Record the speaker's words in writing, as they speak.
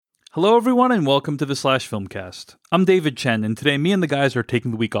Hello, everyone, and welcome to the Slash Filmcast. I'm David Chen, and today me and the guys are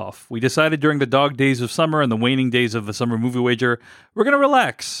taking the week off. We decided during the dog days of summer and the waning days of the summer movie wager, we're going to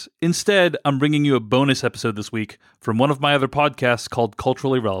relax. Instead, I'm bringing you a bonus episode this week from one of my other podcasts called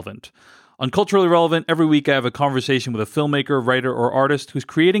Culturally Relevant. On Culturally Relevant, every week I have a conversation with a filmmaker, writer, or artist who's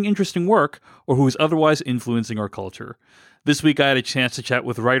creating interesting work or who is otherwise influencing our culture. This week I had a chance to chat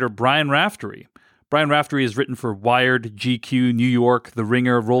with writer Brian Raftery. Brian Raftery has written for Wired, GQ, New York, The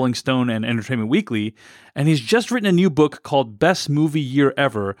Ringer, Rolling Stone, and Entertainment Weekly, and he's just written a new book called Best Movie Year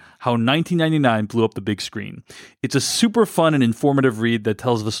Ever: How 1999 Blew Up the Big Screen. It's a super fun and informative read that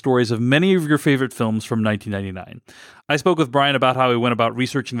tells the stories of many of your favorite films from 1999. I spoke with Brian about how he went about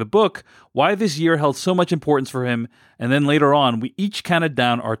researching the book, why this year held so much importance for him, and then later on, we each counted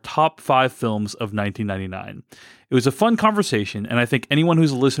down our top 5 films of 1999. It was a fun conversation, and I think anyone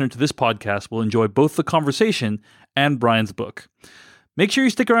who's a listener to this podcast will enjoy both the conversation and Brian's book. Make sure you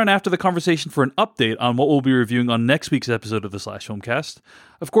stick around after the conversation for an update on what we'll be reviewing on next week's episode of the Slash Filmcast.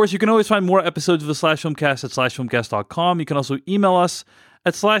 Of course, you can always find more episodes of the Slash Filmcast at slashfilmcast.com. You can also email us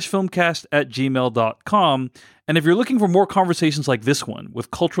at slashfilmcast@gmail.com. And if you're looking for more conversations like this one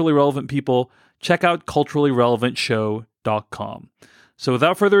with culturally relevant people, check out culturallyrelevantshow.com. So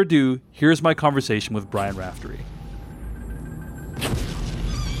without further ado, here's my conversation with Brian Raftery.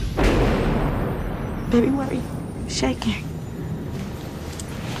 Baby, why are you shaking?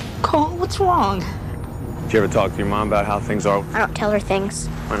 Cole, what's wrong? Did you ever talk to your mom about how things are? I don't tell her things.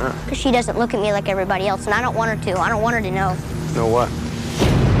 Why not? Because she doesn't look at me like everybody else, and I don't want her to. I don't want her to know. Know what?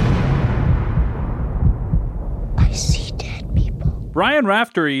 I see dead people. Brian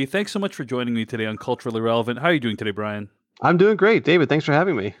Raftery, thanks so much for joining me today on Culturally Relevant. How are you doing today, Brian? I'm doing great, David. Thanks for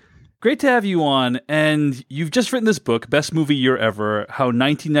having me. Great to have you on, and you've just written this book, Best Movie Year Ever: How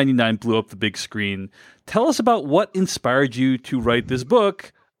 1999 Blew Up the Big Screen. Tell us about what inspired you to write this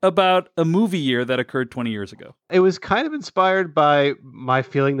book about a movie year that occurred 20 years ago. It was kind of inspired by my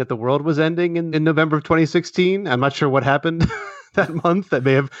feeling that the world was ending in November of 2016. I'm not sure what happened that month that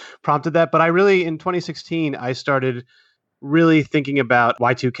may have prompted that, but in 2016, I started really thinking about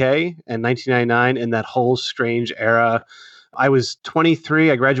Y2K and 1999 and that whole strange era. I was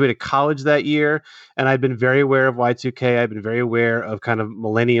 23. I graduated college that year, and I'd been very aware of Y2K. I'd been very aware of kind of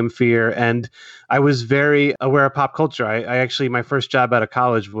millennium fear, and I was very aware of pop culture. I actually, my first job out of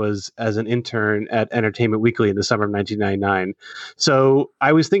college was as an intern at Entertainment Weekly in the summer of 1999. So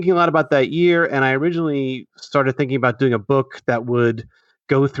I was thinking a lot about that year, and I originally started thinking about doing a book that would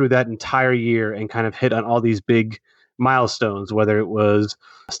go through that entire year and kind of hit on all these big milestones, whether it was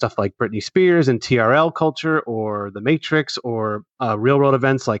stuff like Britney Spears and TRL culture or The Matrix or real world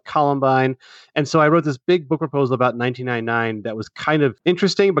events like Columbine. And so I wrote this big book proposal about 1999 that was kind of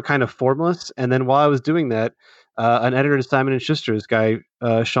interesting, but kind of formless. And then while I was doing that, an editor at Simon & Schuster's guy,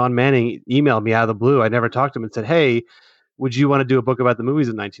 Sean Manning, emailed me out of the blue. I never talked to him and said, "Hey, would you want to do a book about the movies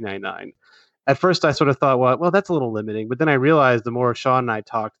of 1999? At first, I sort of thought, well, that's a little limiting. But then I realized the more Sean and I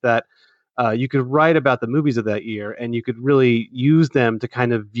talked that you could write about the movies of that year, and you could really use them to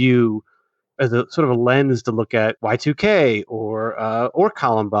kind of view as a sort of a lens to look at Y2K or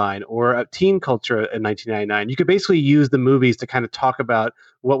Columbine or teen culture in 1999. You could basically use the movies to kind of talk about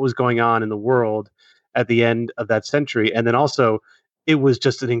what was going on in the world at the end of that century. And then also, it was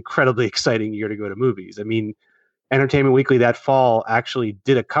just an incredibly exciting year to go to movies. I mean, Entertainment Weekly that fall actually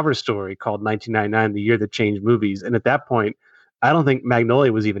did a cover story called 1999, the year that changed movies. And at that point, I don't think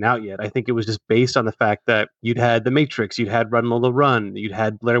Magnolia was even out yet. I think it was just based on the fact that you'd had The Matrix, you'd had Run Lola Run, you'd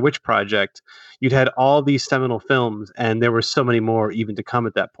had Blair Witch Project, you'd had all these seminal films, and there were so many more even to come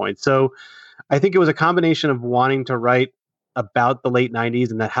at that point. So I think it was a combination of wanting to write about the late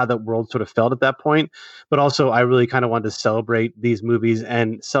 90s and how that world sort of felt at that point, but also I really kind of wanted to celebrate these movies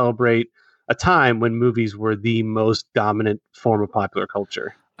and celebrate a time when movies were the most dominant form of popular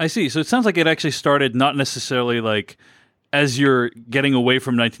culture. I see. So it sounds like it actually started not necessarily like as you're getting away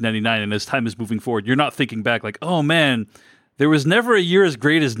from 1999 and as time is moving forward, you're not thinking back like, oh man, there was never a year as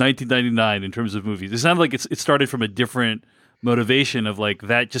great as 1999 in terms of movies. It sounded like it started from a different motivation of like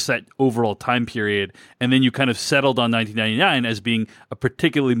that overall time period. And then you kind of settled on 1999 as being a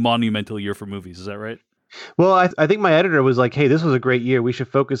particularly monumental year for movies. Is that right? Well, I think my editor was like, hey, this was a great year. We should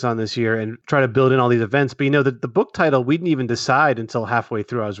focus on this year and try to build in all these events. But, the book title, we didn't even decide until halfway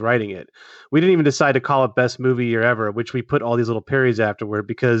through I was writing it. We didn't even decide to call it Best Movie Year Ever, which we put all these little periods afterward,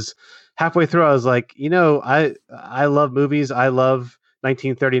 because halfway through I was like, I love movies. I love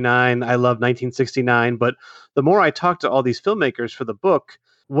 1939. I love 1969. But the more I talked to all these filmmakers for the book,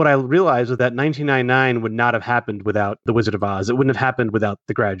 what I realized was that 1999 would not have happened without The Wizard of Oz. It wouldn't have happened without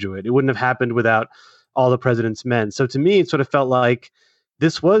The Graduate. It wouldn't have happened without All the President's Men. So to me, it sort of felt like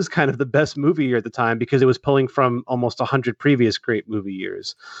this was kind of the best movie year at the time because it was pulling from almost 100 previous great movie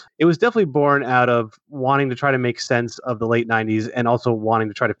years. It was definitely born out of wanting to try to make sense of the late 90s and also wanting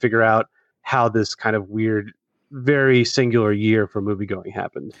to try to figure out how this kind of weird, very singular year for moviegoing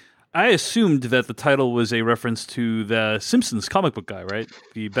happened. I assumed that the title was a reference to the Simpsons comic book guy, right?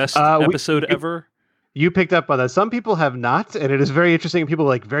 The best episode ever. You picked up on that. Some people have not, and it is very interesting. People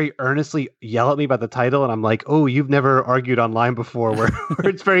like very earnestly yell at me about the title, and I'm like, "Oh, you've never argued online before." Where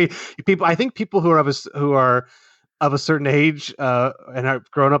it's very people. I think people who are of a certain age and have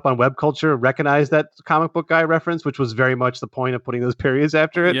grown up on web culture recognize that comic book guy reference, which was very much the point of putting those periods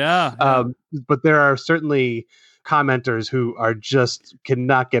after it. Yeah. But there are certainly commenters who are just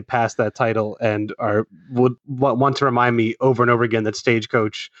cannot get past that title and would want to remind me over and over again that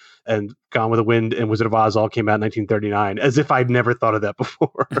Stagecoach and Gone with the Wind and Wizard of Oz all came out in 1939, as if I'd never thought of that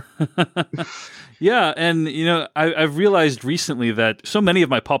before. Yeah, and I've realized recently that so many of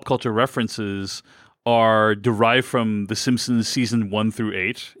my pop culture references are derived from The Simpsons season 1 through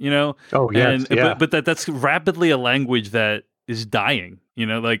 8. Oh yes, but that's rapidly a language that is dying.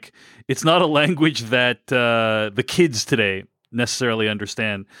 Like it's not a language that the kids today necessarily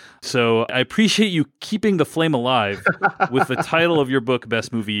understand. So I appreciate you keeping the flame alive with the title of your book,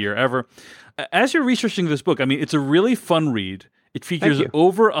 Best Movie Year Ever. As you're researching this book, I mean, it's a really fun read. It features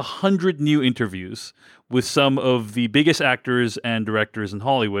over 100 new interviews with some of the biggest actors and directors in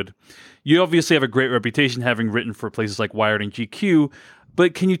Hollywood. You obviously have a great reputation having written for places like Wired and GQ,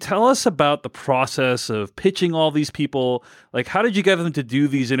 but can you tell us about the process of pitching all these people? Like, how did you get them to do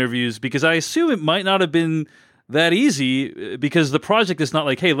these interviews? Because I assume it might not have been that easy, because the project is not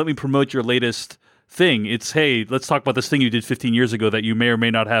like, hey, let me promote your latest thing. It's, hey, let's talk about this thing you did 15 years ago that you may or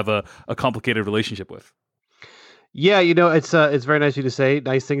may not have a complicated relationship with. Yeah, it's very nice of you to say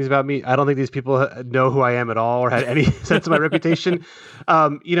nice things about me. I don't think these people know who I am at all or had any sense of my reputation. I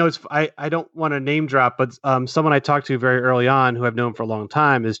don't want to name drop, but someone I talked to very early on who I've known for a long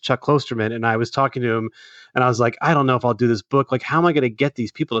time is Chuck Klosterman, and I was talking to him, and I was like, I don't know if I'll do this book. Like, how am I going to get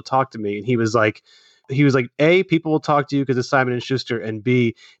these people to talk to me? And he was like, A, people will talk to you because it's Simon and Schuster, and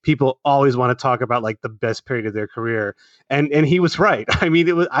B, people always want to talk about like the best period of their career. And he was right. I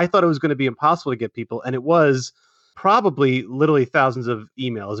mean, I thought it was going to be impossible to get people, and it was probably literally thousands of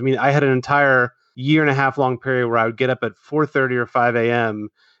emails. I mean, I had an entire year and a half long period where I would get up at 4:30 or 5 a.m.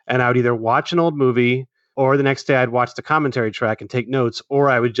 and I would either watch an old movie, or the next day I'd watch the commentary track and take notes, or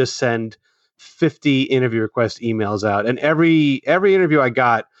I would just send 50 interview request emails out. And every interview I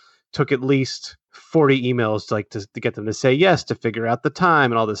got took at least 40 emails to get them to say yes, to figure out the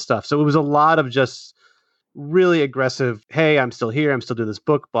time and all this stuff. So it was a lot of just really aggressive, hey, I'm still here, I'm still doing this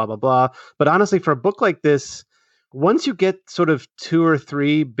book, blah, blah, blah. But honestly, for a book like this, once you get sort of 2 or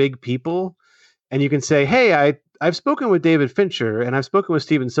 3 big people and you can say, hey, I've spoken with David Fincher and I've spoken with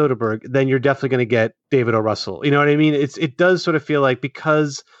Steven Soderbergh, then you're definitely going to get David O. Russell. You know what I mean? It does sort of feel like,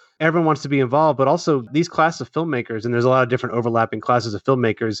 because everyone wants to be involved, but also these classes of filmmakers, and there's a lot of different overlapping classes of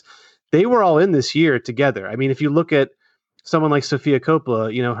filmmakers, they were all in this year together. I mean, if you look at someone like Sofia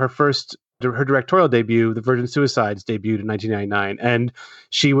Coppola, her directorial debut, The Virgin Suicides, debuted in 1999, and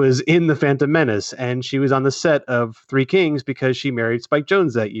she was in The Phantom Menace, and she was on the set of Three Kings because she married Spike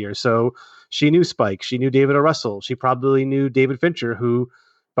Jonze that year. So she knew Spike, she knew David O. Russell, she probably knew David Fincher, who,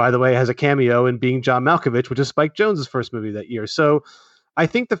 by the way, has a cameo in Being John Malkovich, which is Spike Jonze's first movie that year. So I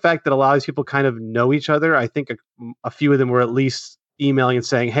think the fact that a lot of these people kind of know each other, I think a few of them were at least emailing and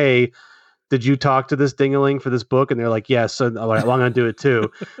saying, hey, did you talk to this dingaling for this book? And they're like, yes. So all right, well, I'm going to do it too.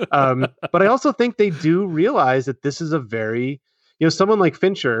 But I also think they do realize that this is a very, someone like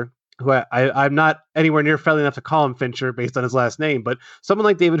Fincher, who I'm not anywhere near friendly enough to call him Fincher based on his last name, but someone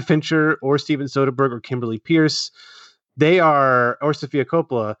like David Fincher or Steven Soderbergh or Kimberly Pierce, or Sofia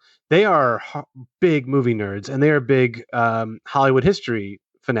Coppola, they are big movie nerds, and they are big Hollywood history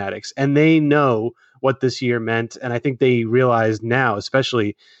fanatics, and they know what this year meant. And I think they realize now,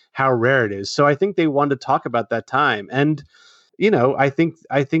 especially, how rare it is. So I think they wanted to talk about that time. And, I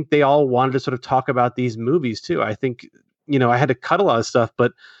think they all wanted to sort of talk about these movies too. I think, I had to cut a lot of stuff,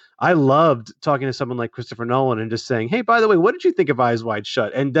 but I loved talking to someone like Christopher Nolan and just saying, hey, by the way, what did you think of Eyes Wide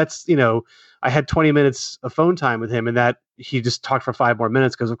Shut? And that's, I had 20 minutes of phone time with him, and that he just talked for 5 more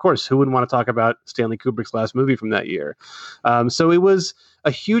minutes because, of course, who wouldn't want to talk about Stanley Kubrick's last movie from that year? So it was a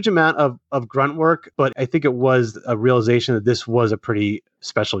huge amount of grunt work, but I think it was a realization that this was a pretty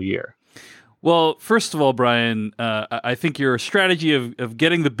special year. Well, first of all, Brian, I think your strategy of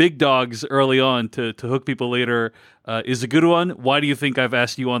getting the big dogs early on to hook people later is a good one. Why do you think I've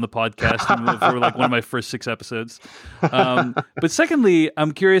asked you on the podcast for like one of my first 6 episodes? But secondly,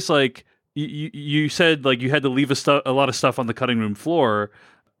 I'm curious, like, you said like you had to leave a lot of stuff on the cutting room floor.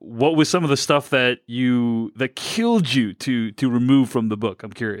 What was some of the stuff that killed you to remove from the book?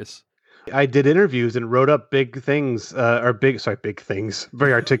 I'm curious. I did interviews and wrote up big things, big things.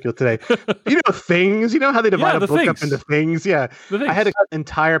 Very articulate today. Things. You know how they divide a book things. up into things. Yeah, I had to cut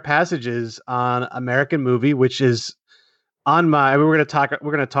entire passages on American Movie, which is on my. We're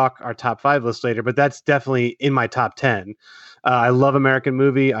gonna talk our top 5 list later, but that's definitely in my top 10. I love American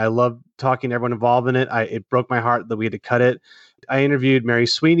Movie. I love talking to everyone involved in it. It broke my heart that we had to cut it. I interviewed Mary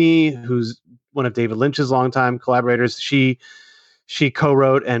Sweeney, who's one of David Lynch's longtime collaborators. She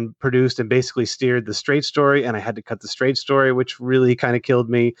co-wrote and produced and basically steered the Straight Story, and I had to cut the Straight Story, which really kind of killed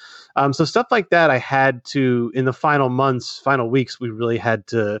me. So stuff like that, I had to, in the final weeks, we really had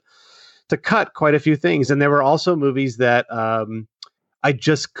to cut quite a few things. And there were also movies that I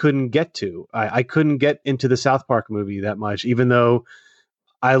just couldn't get to. I couldn't get into the South Park movie that much, even though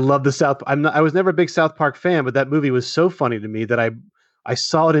I love the South. I was never a big South Park fan, but that movie was so funny to me that I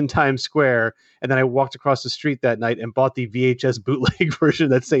saw it in Times Square, and then I walked across the street that night and bought the VHS bootleg version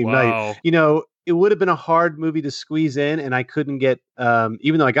that same night. It would have been a hard movie to squeeze in, and I couldn't get.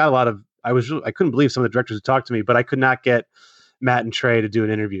 Even though I got a lot of, I couldn't believe some of the directors who talked to me, but I could not get Matt and Trey to do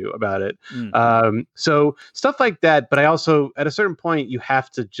an interview about it. So stuff like that. But I also, at a certain point, you have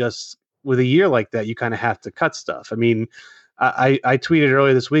to just, with a year like that, you kind of have to cut stuff. I mean, I tweeted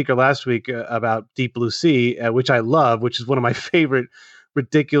earlier this week or last week about Deep Blue Sea, which I love, which is one of my favorite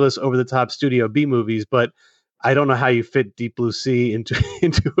ridiculous over-the-top Studio B movies. But I don't know how you fit Deep Blue Sea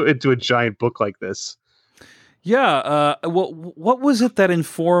into a giant book like this. Yeah. What was it that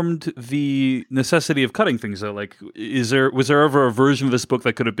informed the necessity of cutting things though? Like, was there ever a version of this book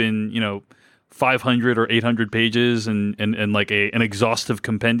that could have been, 500 or 800 pages and like an exhaustive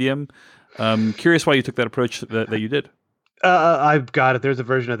compendium? Curious why you took that approach that you did. I've got it. There's a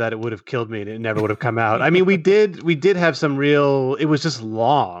version of that. It would have killed me and it never would have come out. I mean, we did have some real, it was just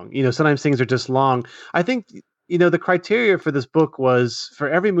long, sometimes things are just long. I think, the criteria for this book was for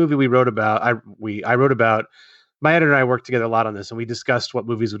every movie we wrote about, I wrote about, my editor and I worked together a lot on this and we discussed what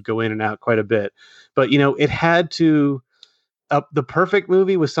movies would go in and out quite a bit, but it had to, the perfect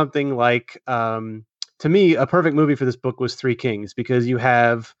movie was something like, to me, a perfect movie for this book was Three Kings, because you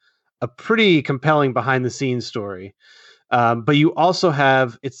have a pretty compelling behind the scenes story. But you also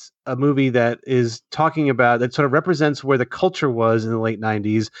have, it's a movie that is talking about, that sort of represents where the culture was in the late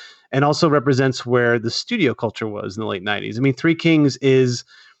 90s and also represents where the studio culture was in the late 90s. I mean, Three Kings is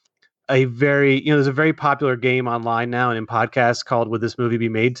a very, there's a very popular game online now and in podcasts called Would This Movie Be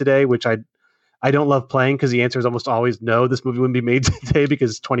Made Today? Which I don't love playing because the answer is almost always no, this movie wouldn't be made today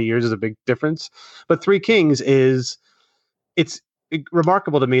because 20 years is a big difference. But Three Kings it's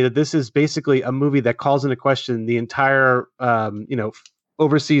remarkable to me that this is basically a movie that calls into question the entire,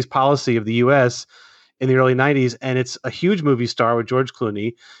 overseas policy of the U.S. in the early 90s. And it's a huge movie star with George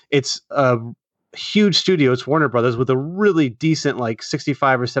Clooney. It's a huge studio. It's Warner Brothers with a really decent, like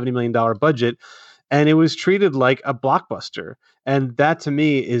 $65 or $70 million budget. And it was treated like a blockbuster. And that to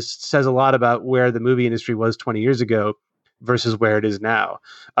me says a lot about where the movie industry was 20 years ago versus where it is now.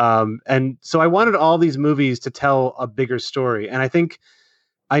 And so I wanted all these movies to tell a bigger story. And I think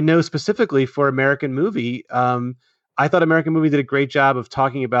I know specifically for American Movie, I thought American Movie did a great job of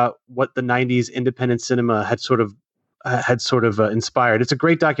talking about what the 90s independent cinema had sort of inspired. It's a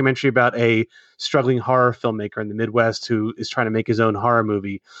great documentary about a struggling horror filmmaker in the Midwest who is trying to make his own horror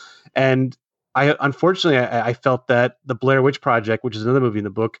movie. And unfortunately, I felt that the Blair Witch Project, which is another movie in the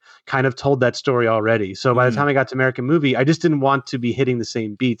book, kind of told that story already. So by the time I got to American Movie, I just didn't want to be hitting the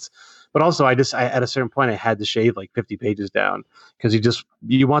same beats. But also, I at a certain point, I had to shave like 50 pages down because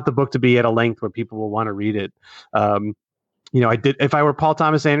you want the book to be at a length where people will want to read it. I did. If I were Paul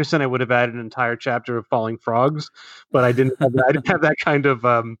Thomas Anderson, I would have added an entire chapter of falling frogs, but I didn't. I didn't have that kind of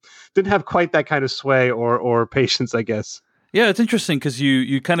didn't have quite that kind of sway or patience, I guess. Yeah, it's interesting because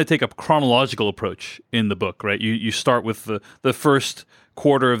you kind of take a chronological approach in the book, right? You start with the first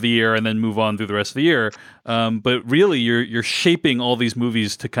quarter of the year and then move on through the rest of the year. But really, you're shaping all these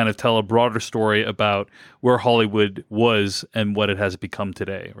movies to kind of tell a broader story about where Hollywood was and what it has become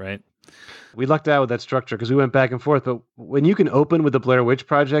today, right? We lucked out with that structure because we went back and forth. But when you can open with the Blair Witch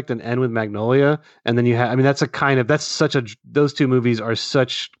Project and end with Magnolia, and then those two movies are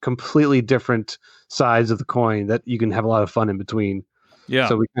such completely different sides of the coin that you can have a lot of fun in between. Yeah.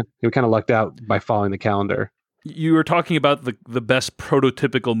 So we kind of lucked out by following the calendar. You were talking about the best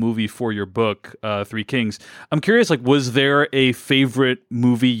prototypical movie for your book, Three Kings. I'm curious, was there a favorite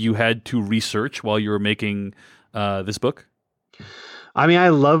movie you had to research while you were making this book? I mean, I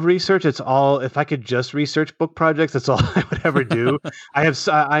love research. It's all if I could just research book projects, that's all I would ever do.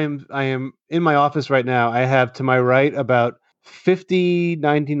 I am in my office right now. I have to my right about 50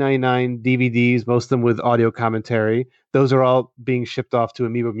 1999 DVDs, most of them with audio commentary. Those are all being shipped off to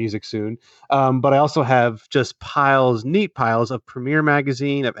Amoeba Music soon. But I also have just neat piles of Premiere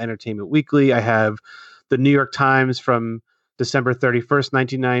Magazine, of Entertainment Weekly. I have the New York Times from December 31st,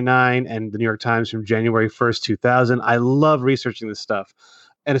 1999, and the New York Times from January 1st, 2000. I love researching this stuff.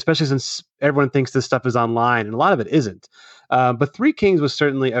 And especially since everyone thinks this stuff is online, and a lot of it isn't. But Three Kings was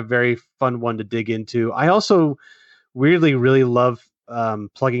certainly a very fun one to dig into. I also weirdly really love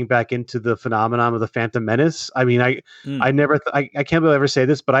plugging back into the phenomenon of the Phantom Menace. I mean, I never, I can't believe I ever say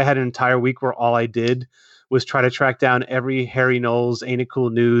this, but I had an entire week where all I did was try to track down every Harry Knowles Ain't It Cool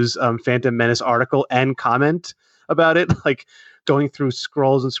News Phantom Menace article and comment about it, like going through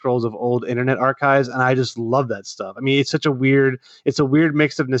scrolls and scrolls of old internet archives, and I just love that stuff. I mean, it's a weird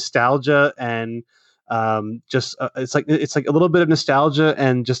mix of nostalgia and it's like a little bit of nostalgia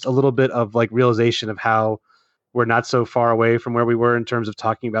and just a little bit of like realization of how we're not so far away from where we were in terms of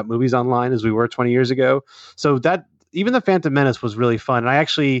talking about movies online as we were 20 years ago. So that even the Phantom Menace was really fun. And I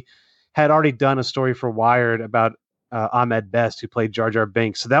actually had already done a story for Wired about Ahmed Best, who played Jar Jar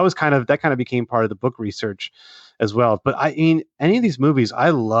Binks. So that kind of became part of the book research as well. But I mean, any of these movies, I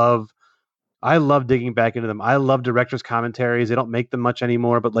love digging back into them. I love directors' commentaries. They don't make them much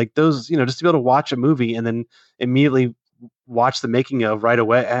anymore, but like those, just to be able to watch a movie and then immediately watch the making of right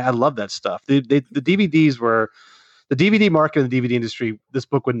away. I love that stuff. The DVDs were the DVD market and the DVD industry. This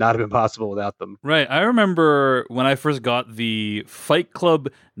book would not have been possible without them. Right. I remember when I first got the Fight Club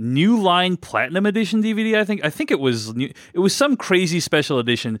New Line Platinum Edition DVD. I think it was new. It was some crazy special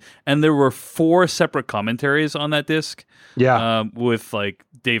edition, and there were 4 separate commentaries on that disc. Yeah, with like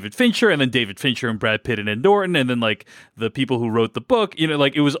David Fincher, and then David Fincher and Brad Pitt and Ed Norton, and then like the people who wrote the book.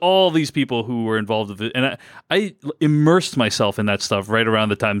 Like it was all these people who were involved with it, and I immersed myself in that stuff right around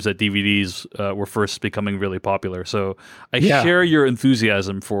the times that DVDs were first becoming really popular. So I share your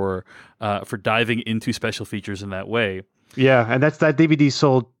enthusiasm for diving into special features in that way. Yeah, and that DVD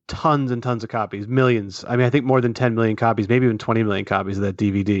sold tons and tons of copies, millions. I mean, I think more than 10 million copies, maybe even 20 million copies of that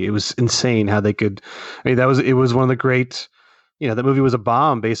DVD. It was insane how they could. I mean, it was one of the great. That movie was a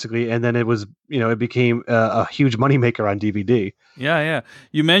bomb basically, and then it was, it became a huge moneymaker on DVD. Yeah.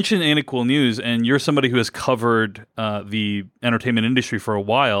 You mentioned Ain't It Cool News, and you're somebody who has covered the entertainment industry for a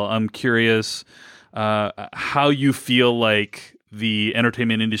while. I'm curious how you feel like the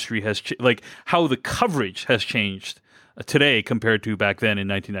entertainment industry has, how the coverage has changed today compared to back then in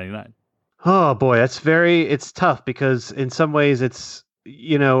 1999. Oh boy, it's tough because in some ways it's,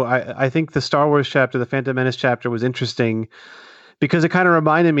 I think the Star Wars chapter, the Phantom Menace chapter was interesting because it kind of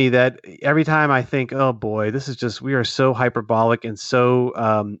reminded me that every time I think, oh boy, we are so hyperbolic and so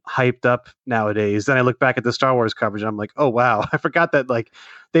hyped up nowadays. Then I look back at the Star Wars coverage and I'm like, oh wow, I forgot that like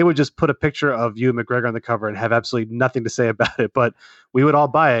they would just put a picture of Ewan McGregor on the cover and have absolutely nothing to say about it, but we would all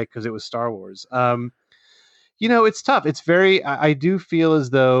buy it because it was Star Wars. It's tough. It's I do feel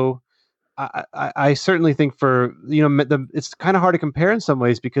as though I certainly think for, it's kind of hard to compare in some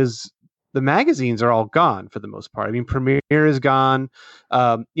ways because the magazines are all gone for the most part. I mean, Premiere is gone.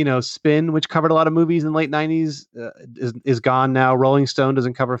 Spin, which covered a lot of movies in the late 90s, is gone now. Rolling Stone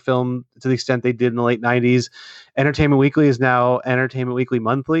doesn't cover film to the extent they did in the late 90s. Entertainment Weekly is now Entertainment Weekly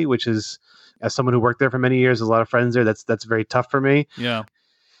Monthly, which is, as someone who worked there for many years, there's a lot of friends there. That's very tough for me. Yeah.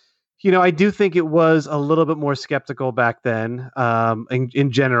 I do think it was a little bit more skeptical back then,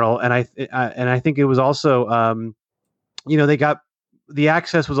 in general, and I think it was also, the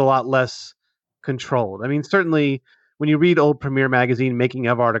access was a lot less controlled. I mean, certainly when you read old Premiere Magazine making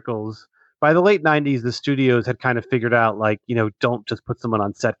of articles, by the late 90s, the studios had kind of figured out, like, don't just put someone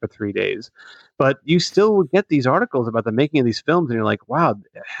on set for 3 days. But you still would get these articles about the making of these films, and you're like, wow,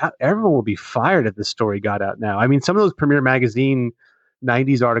 everyone will be fired if this story got out now. I mean, some of those Premiere Magazine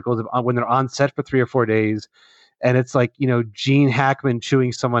 90s articles when they're on set for 3 or 4 days, and it's like, Gene Hackman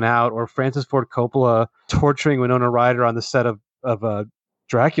chewing someone out, or Francis Ford Coppola torturing Winona Ryder on the set of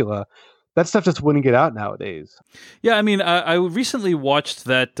Dracula. That stuff just wouldn't get out nowadays. Yeah, I mean, I recently watched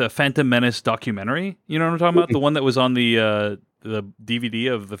that Phantom Menace documentary. You know what I'm talking about? The one that was on the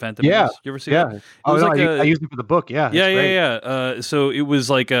DVD of the Phantom Menace. You ever see that? It was I used it for the book. Yeah. Yeah. So it was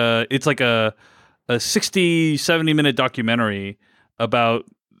like it's like a 60, 70-minute documentary about,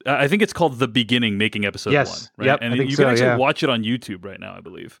 I think it's called The Beginning, making episode 1. Right? Yep, and you can actually watch it on YouTube right now, I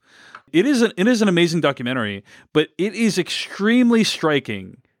believe. It is an amazing documentary, but it is extremely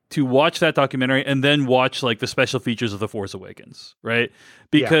striking to watch that documentary and then watch like the special features of The Force Awakens, right?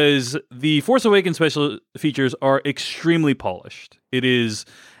 Because the Force Awakens special features are extremely polished. It is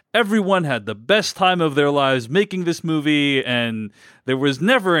everyone had the best time of their lives making this movie, and there was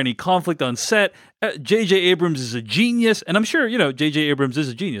never any conflict on set. J.J. Abrams is a genius, and I'm sure, J.J. Abrams is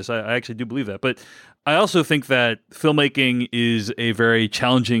a genius. I actually do believe that. But I also think that filmmaking is a very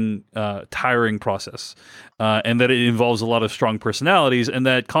challenging, tiring process, and that it involves a lot of strong personalities, and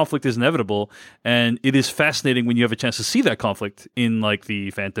that conflict is inevitable. And it is fascinating when you have a chance to see that conflict in like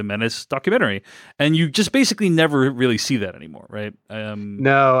the Phantom Menace documentary, and you just basically never really see that anymore, right?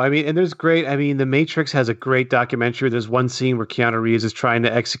 No, I mean, and The Matrix has a great documentary. There's one scene where Keanu Reeves is trying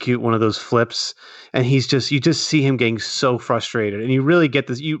to execute one of those flips, and you just see him getting so frustrated, and you really get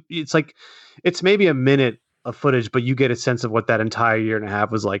this. It's maybe a minute of footage, but you get a sense of what that entire year and a half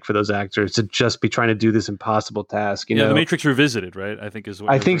was like for those actors to just be trying to do this impossible task. You know, The Matrix Revisited, right? I think is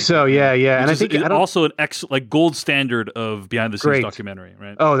what I think so. Yeah. And I think also an gold standard of behind the scenes documentary,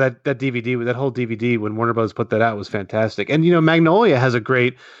 right? Oh, that DVD, that whole DVD when Warner Bros. Put that out was fantastic. And Magnolia has a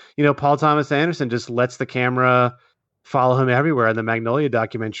great, Paul Thomas Anderson just lets the camera follow him everywhere in the Magnolia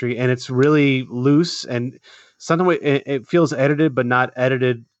documentary, and it's really loose and sometimes it feels edited, but not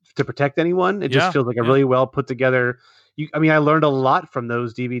edited to protect anyone. It just feels like a really well put together. I learned a lot from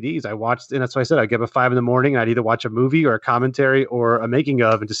those DVDs. I watched, and that's why I said I'd get up at 5 a.m. I'd either watch a movie or a commentary or a making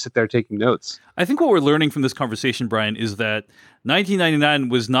of, and just sit there taking notes. I think what we're learning from this conversation, Brian, is that 1999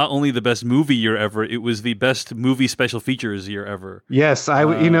 was not only the best movie year ever; it was the best movie special features year ever. Yes,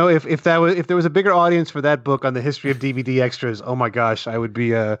 if there was a bigger audience for that book on the history of DVD extras, oh my gosh, I would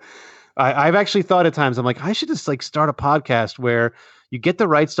be. I've actually thought at times, I'm like, I should just like start a podcast where you get the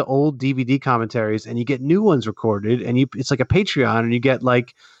rights to old DVD commentaries and you get new ones recorded, and it's like a Patreon, and you get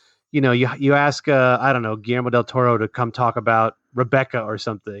like, you ask, I don't know, Guillermo del Toro to come talk about Rebecca or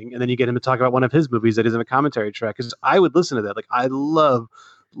something, and then you get him to talk about one of his movies that isn't a commentary track. Because I would listen to that. Like, I love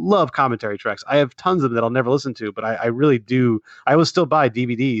commentary tracks. I have tons of them that I'll never listen to, but I really do. I will still buy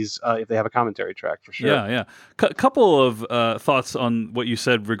DVDs if they have a commentary track for sure. Yeah. Couple of thoughts on what you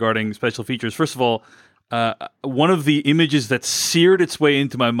said regarding special features. First of all, one of the images that seared its way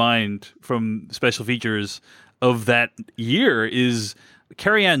into my mind from special features of that year is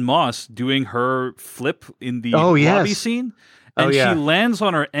Carrie-Anne Moss doing her flip in the lobby scene, and she lands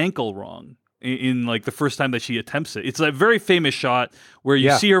on her ankle wrong in like the first time that she attempts it. It's a very famous shot where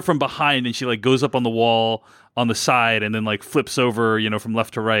you see her from behind, and she like goes up on the wall on the side and then like flips over, from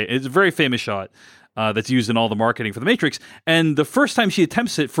left to right. It's a very famous shot. That's used in all the marketing for The Matrix. And the first time she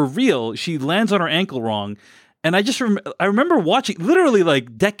attempts it for real, she lands on her ankle wrong. And I just I remember watching, literally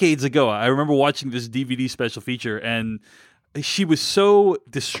like decades ago, I remember watching this DVD special feature, and she was so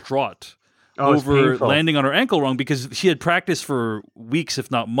distraught over landing on her ankle wrong because she had practiced for weeks, if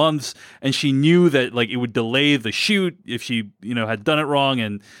not months, and she knew that like it would delay the shoot if she, had done it wrong.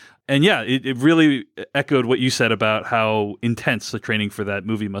 And yeah, it really echoed what you said about how intense the training for that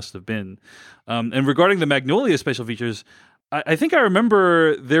movie must have been. And regarding the Magnolia special features, I think I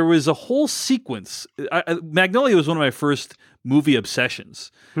remember there was a whole sequence. Magnolia was one of my first movie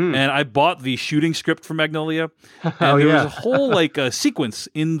obsessions. And I bought the shooting script for Magnolia. And there was a whole sequence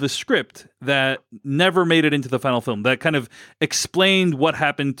in the script that never made it into the final film that kind of explained what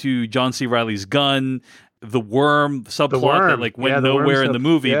happened to John C. Reilly's gun, the worm subplot that went nowhere in the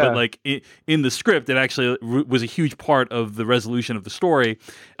movie, but in the script, it actually was a huge part of the resolution of the story.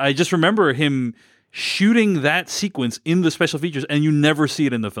 I just remember him shooting that sequence in the special features, and you never see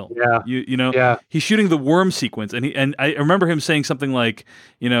it in the film. He's shooting the worm sequence, and I remember him saying something like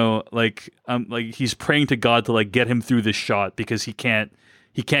he's praying to God to like get him through this shot because he can't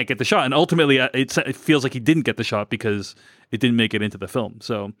get the shot, and ultimately it feels like he didn't get the shot because it didn't make it into the film.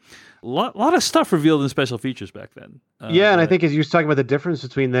 So a lot of stuff revealed in special features back then. And I think as you were talking about the difference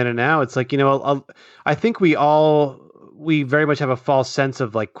between then and now, it's like, I think we very much have a false sense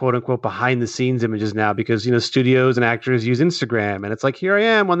of like quote unquote behind the scenes images now because, studios and actors use Instagram, and it's like, here I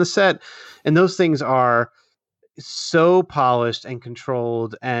am on the set. And those things are so polished and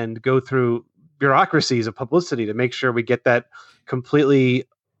controlled and go through bureaucracies of publicity to make sure we get that completely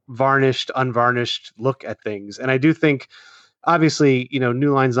unvarnished look at things. And I do think, obviously,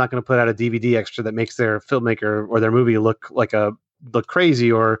 New Line's not going to put out a DVD extra that makes their filmmaker or their movie look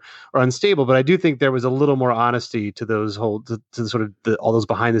crazy or unstable. But I do think there was a little more honesty to those all those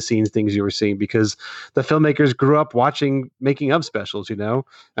behind the scenes things you were seeing, because the filmmakers grew up watching making of specials, and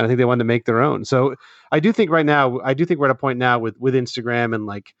I think they wanted to make their own. So I do think we're at a point now with Instagram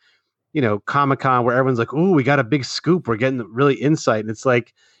and Comic-Con where everyone's like, "Ooh, we got a big scoop. We're getting really insight." And it's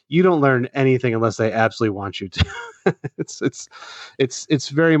like, you don't learn anything unless they absolutely want you to. It's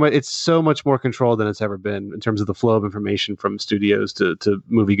very much, it's so much more controlled than it's ever been in terms of the flow of information from studios to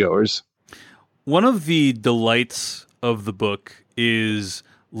moviegoers. One of the delights of the book is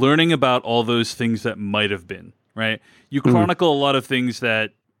learning about all those things that might have been, right? You chronicle a lot of things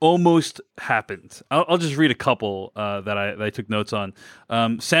that almost happened. I'll just read a couple that I took notes on.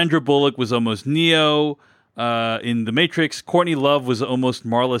 Sandra Bullock was almost Neo in The Matrix. Courtney Love was almost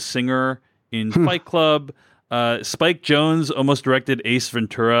Marla Singer in Fight Club. Spike Jonze almost directed Ace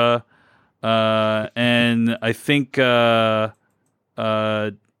Ventura. And I think Doug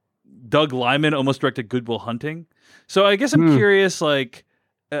Liman almost directed Good Will Hunting. So I guess I'm curious, like,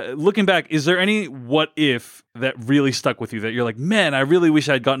 looking back, is there any what if that really stuck with you that you're like, man, I really wish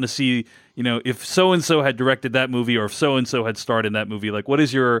I'd gotten to see, if so-and-so had directed that movie or if so-and-so had starred in that movie? Like, what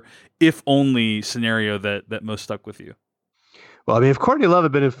is your if only scenario that most stuck with you? Well, I mean, if Courtney Love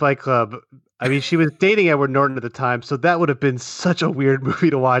had been in Fight Club, I mean, she was dating Edward Norton at the time, so that would have been such a weird movie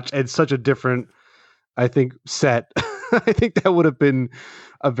to watch and such a different, I think, set. I think that would have been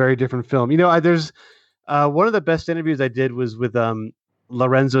a very different film. There's one of the best interviews I did was with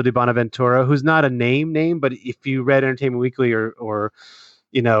Lorenzo di Bonaventura, who's not a name, but if you read Entertainment Weekly or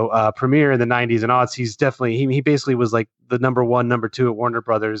Premiere in the 90s and aughts, he's definitely, he basically was like the number one, number two at Warner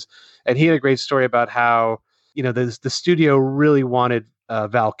Brothers. And he had a great story about how, the studio really wanted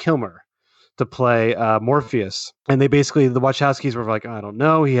Val Kilmer to play Morpheus. And they basically, the Wachowskis were like, I don't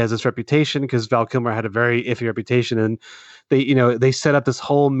know, he has this reputation, because Val Kilmer had a very iffy reputation. And they set up this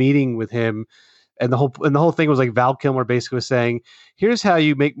whole meeting with him. And the whole thing was like Val Kilmer basically was saying, here's how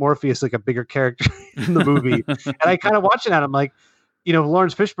you make Morpheus like a bigger character in the movie. And I kind of watching that, I'm like,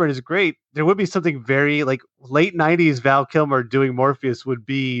 Lawrence Fishburne is great. There would be something very like late 90s Val Kilmer doing Morpheus would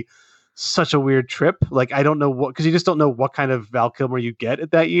be such a weird trip. Like, I don't know what, because you just don't know what kind of Val Kilmer you get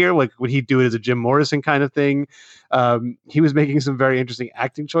at that year. Like, would he do it as a Jim Morrison kind of thing? He was making some very interesting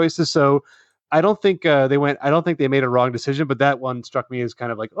acting choices. So I don't think they made a wrong decision, but that one struck me as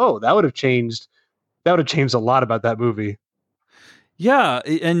kind of like, oh, that would have changed a lot about that movie. Yeah,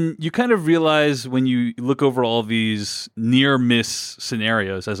 and you kind of realize when you look over all these near miss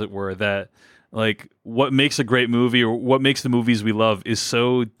scenarios, as it were, that like what makes a great movie or what makes the movies we love is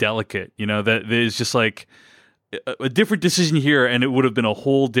so delicate, that there's just like a different decision here and it would have been a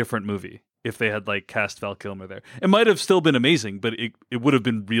whole different movie if they had like cast Val Kilmer there. It might have still been amazing, but it would have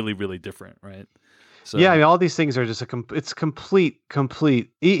been really, really different, right? So. Yeah, I mean, all these things are just it's complete.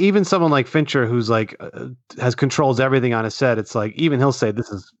 Even someone like Fincher, who's like controls everything on a set, it's like even he'll say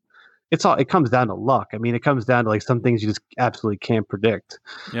it comes down to luck. I mean, it comes down to like some things you just absolutely can't predict.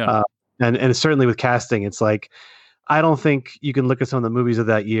 Yeah, and certainly with casting, it's like I don't think you can look at some of the movies of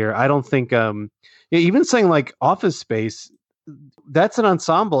that year. I don't think even saying like Office Space, that's an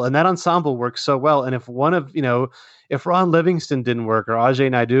ensemble, and that ensemble works so well. And if one of if Ron Livingston didn't work, or Ajay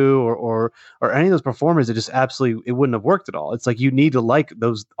Naidu, or any of those performers, it wouldn't have worked at all. It's like you need to like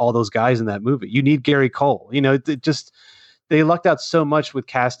all those guys in that movie. You need Gary Cole. They lucked out so much with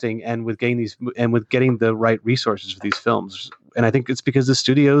casting and with getting the right resources for these films. And I think it's because the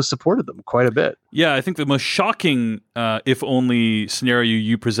studios supported them quite a bit. Yeah, I think the most shocking, if only, scenario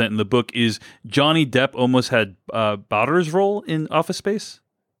you present in the book is Johnny Depp almost had Bowder's role in Office Space.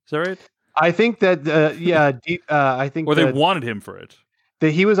 Is that right? I think that, I think, or they wanted him for it.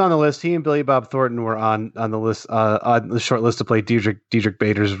 That he was on the list. He and Billy Bob Thornton were on the list, on the short list to play Diedrich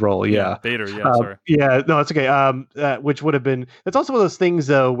Bader's role. Yeah, Bader. Yeah, sorry. Yeah, no, it's okay. Which would have been. It's also one of those things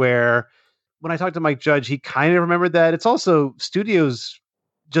though where when I talked to Mike Judge, he kind of remembered that. It's also studios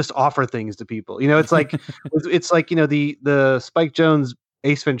just offer things to people. It's like the Spike Jonze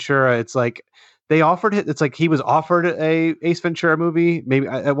Ace Ventura. It's like they offered it. It's like he was offered a Ace Ventura movie maybe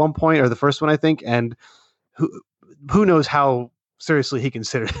at one point, or the first one I think, and who knows how seriously he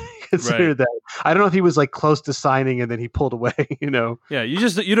considered right. that. I don't know if he was like close to signing and then he pulled away. Yeah,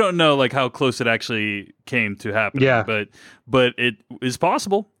 you don't know like how close it actually came to happening. Yeah, but it is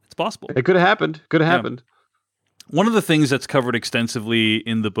possible. It's possible. It could have happened. One of the things that's covered extensively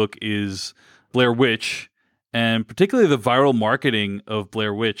in the book is Blair Witch, and particularly the viral marketing of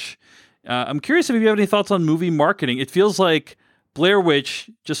Blair Witch. I'm curious if you have any thoughts on movie marketing. It feels like Blair Witch,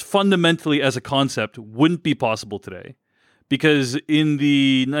 just fundamentally as a concept, wouldn't be possible today. Because in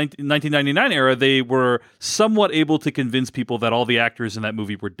the 1999 era, they were somewhat able to convince people that all the actors in that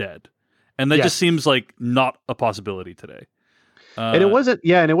movie were dead. And that just seems like not a possibility today. And it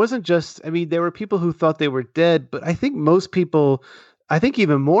wasn't just, I mean, there were people who thought they were dead, but I think most people, I think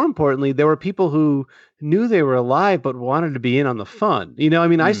even more importantly, there were people who knew they were alive but wanted to be in on the fun. I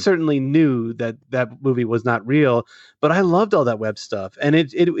mean, I certainly knew that that movie was not real, but I loved all that web stuff, and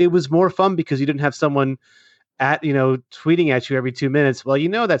it was more fun because you didn't have someone tweeting at you every 2 minutes. Well,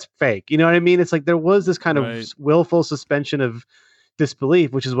 that's fake. You know what I mean? It's like there was this kind Right. of willful suspension of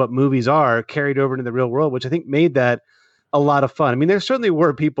disbelief, which is what movies are, carried over into the real world, which I think made that a lot of fun. I mean, there certainly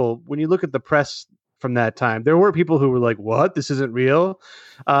were people, when you look at the press from that time, there were people who were like, "What? This isn't real."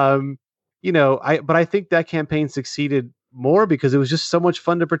 But I think that campaign succeeded more because it was just so much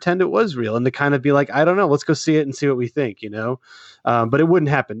fun to pretend it was real and to kind of be like, I don't know, let's go see it and see what we think. But it wouldn't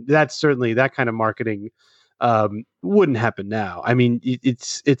happen. That's certainly that kind of marketing wouldn't happen now. I mean,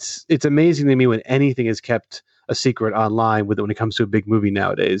 it's amazing to me when anything is kept a secret online when it comes to a big movie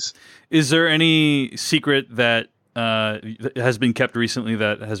nowadays. Is there any secret that has been kept recently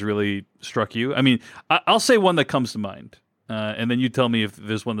that has really struck you? I mean, I'll say one that comes to mind, and then you tell me if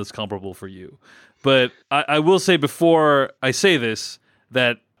there's one that's comparable for you. But I will say before I say this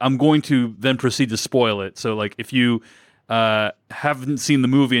that I'm going to then proceed to spoil it. So, like, if you haven't seen the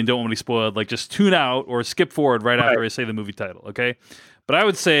movie and don't want to be spoiled, like, just tune out or skip forward right after I say the movie title, okay? But I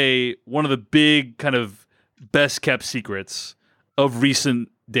would say one of the big kind of best kept secrets of recent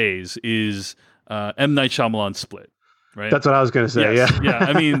days is M. Night Shyamalan's Split, right? That's what I was going to say. Yes. Yeah. Yeah.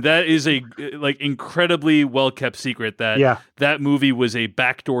 I mean, that is a incredibly well kept secret that that movie was a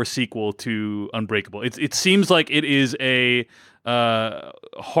backdoor sequel to Unbreakable. It seems like it is a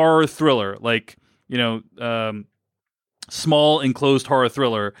horror thriller, like, small enclosed horror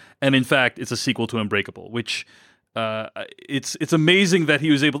thriller, and in fact, it's a sequel to Unbreakable, which. It's amazing that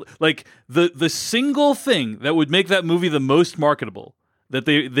he was able to, like, the single thing that would make that movie the most marketable, that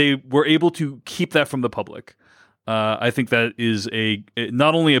they were able to keep that from the public. I think that is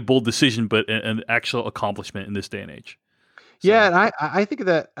not only a bold decision but an actual accomplishment in this day and age. So. Yeah,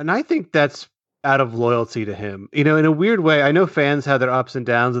 and I think that's out of loyalty to him. In a weird way, I know fans have their ups and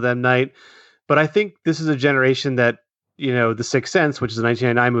downs with M. Night, but I think this is a generation that. The Sixth Sense, which is a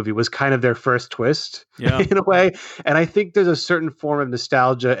 1999 movie, was kind of their first twist in a way. And I think there's a certain form of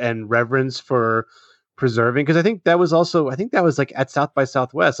nostalgia and reverence for preserving, because I think that was like at South by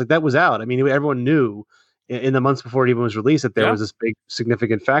Southwest, like that was out. I mean, everyone knew in the months before it even was released that there was this big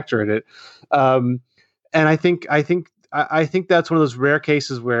significant factor in it. And I think that's one of those rare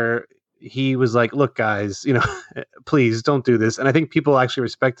cases where he was like, look, guys, please don't do this. And I think people actually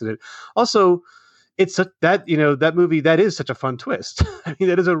respected it. Also, it's that movie, that is such a fun twist. I mean,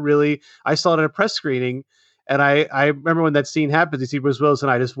 that is I saw it at a press screening, and I remember when that scene happened, you see Bruce Willis, and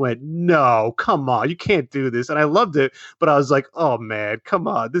I just went, no, come on, you can't do this. And I loved it, but I was like, oh man, come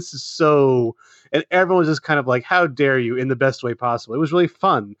on, this is so, and everyone was just kind of like, how dare you, in the best way possible. It was really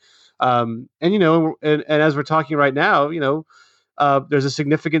fun. And as we're talking right now, there's a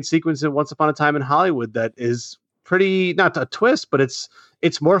significant sequence in Once Upon a Time in Hollywood that is pretty, not a twist, but it's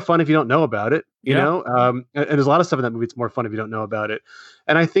more fun if you don't know about it, and there's a lot of stuff in that movie. It's more fun if you don't know about it.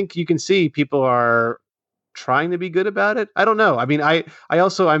 And I think you can see people are trying to be good about it. I don't know. I mean,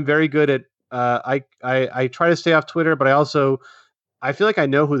 I'm very good at, I try to stay off Twitter, but I feel like I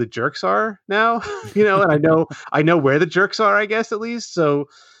know who the jerks are now, and I know where the jerks are, I guess, at least. So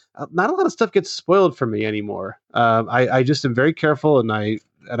not a lot of stuff gets spoiled for me anymore. I just am very careful, and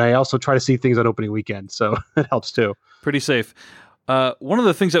I also try to see things on opening weekend. So it helps too. Pretty safe. One of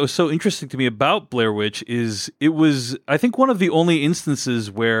the things that was so interesting to me about Blair Witch is it was, I think, one of the only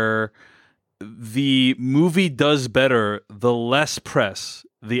instances where the movie does better the less press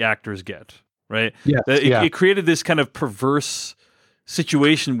the actors get, right? Yes, it created this kind of perverse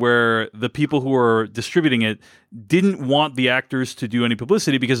situation where the people who were distributing it didn't want the actors to do any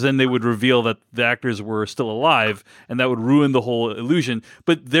publicity, because then they would reveal that the actors were still alive, and that would ruin the whole illusion.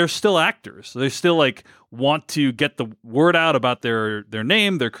 But they're still actors. They still want to get the word out about their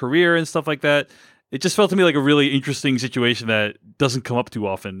name, their career, and stuff like that. It just felt to me like a really interesting situation that doesn't come up too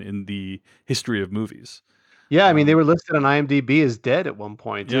often in the history of movies. Yeah, I mean, they were listed on IMDb as dead at one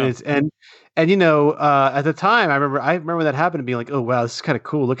point. Yeah. And at the time, I remember when that happened and being like, oh, wow, this is kind of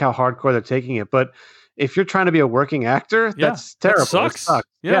cool. Look how hardcore they're taking it. But if you're trying to be a working actor, that's terrible. That sucks. It sucks.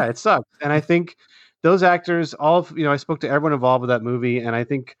 Yeah, it sucks. And I think those actors, I spoke to everyone involved with that movie, and I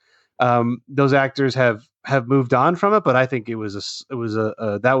think those actors have moved on from it. But I think that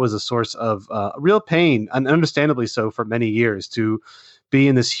was a source of real pain, and understandably so, for many years, to be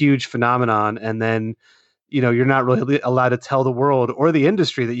in this huge phenomenon, and then you're not really allowed to tell the world or the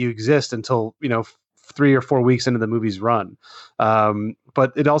industry that you exist until 3 or 4 weeks into the movie's run.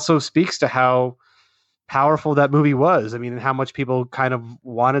 But it also speaks to how powerful that movie was. I mean, and how much people kind of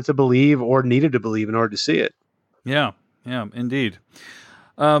wanted to believe or needed to believe in order to see it. Yeah. Yeah, indeed.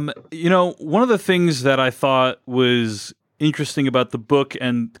 One of the things that I thought was interesting about the book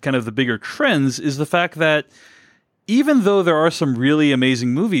and kind of the bigger trends is the fact that even though there are some really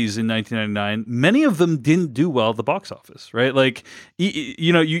amazing movies in 1999, many of them didn't do well at the box office, right? Like,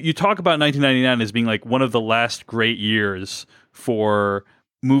 you talk about 1999 as being like one of the last great years for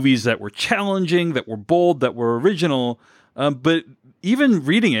movies that were challenging, that were bold, that were original. But even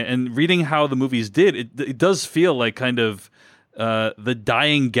reading it and reading how the movies did, it does feel like kind of the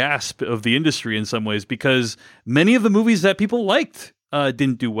dying gasp of the industry in some ways, because many of the movies that people liked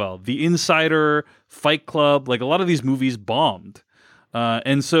didn't do well. The Insider, Fight Club, like a lot of these movies bombed.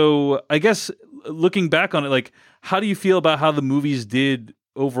 And so I guess looking back on it, like, how do you feel about how the movies did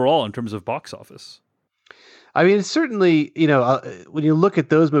overall in terms of box office? I mean, it's certainly, when you look at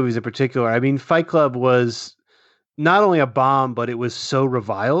those movies in particular, I mean, Fight Club was not only a bomb, but it was so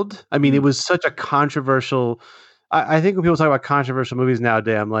reviled. I mean, it was such a controversial. I think when people talk about controversial movies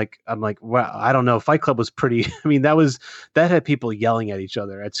nowadays, I'm like, wow, I don't know. Fight Club was pretty. I mean, that had people yelling at each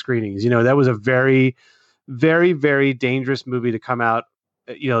other at screenings. That was a very, very, very dangerous movie to come out.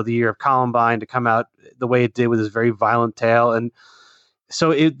 The year of Columbine, to come out the way it did with this very violent tale, and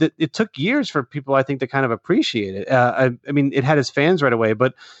so it took years for people, I think, to kind of appreciate it. I mean, it had its fans right away,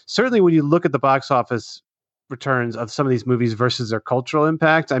 but certainly when you look at the box office returns of some of these movies versus their cultural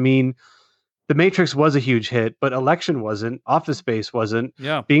impact, I mean, The Matrix was a huge hit, but Election wasn't. Office Space wasn't.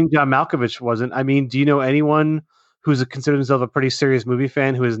 Yeah. Being John Malkovich wasn't. I mean, do you know anyone who's considered himself a pretty serious movie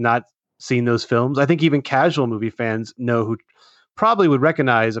fan who has not seen those films? I think even casual movie fans know who probably would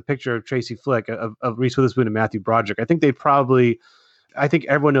recognize a picture of Tracy Flick, of Reese Witherspoon and Matthew Broderick. I think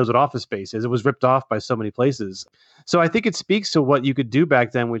everyone knows what Office Space is. It was ripped off by so many places. So I think it speaks to what you could do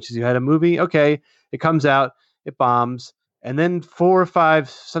back then, which is you had a movie, okay, it comes out, it bombs, and then 4 or 5,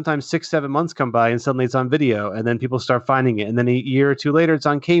 sometimes 6, 7 months come by and suddenly it's on video, and then people start finding it. And then a year or two later, it's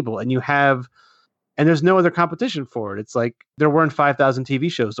on cable, and there's no other competition for it. It's like there weren't 5,000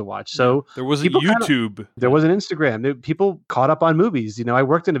 TV shows to watch. So there wasn't YouTube. There wasn't Instagram. People caught up on movies. I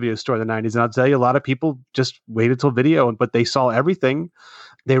worked in a video store in the 90s, and I'll tell you, a lot of people just waited till video, but they saw everything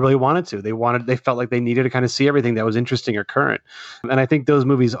they really wanted to. They felt like they needed to kind of see everything that was interesting or current. And I think those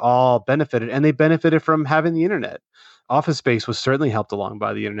movies all benefited, and they benefited from having the internet. Office Space was certainly helped along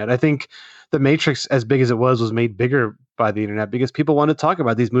by the internet. I think The Matrix, as big as it was made bigger by the internet because people wanted to talk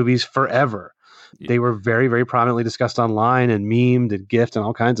about these movies forever. They were very, very prominently discussed online and memed and GIFed and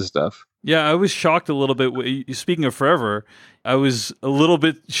all kinds of stuff. Yeah, I was shocked a little bit. Speaking of forever, I was a little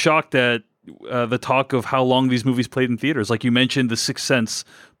bit shocked at the talk of how long these movies played in theaters. Like you mentioned, The Sixth Sense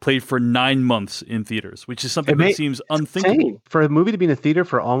played for 9 months in theaters, which is something that seems unthinkable. Insane. For a movie to be in a theater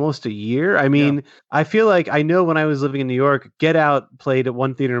for almost a year. I mean, I feel like I know when I was living in New York, Get Out played at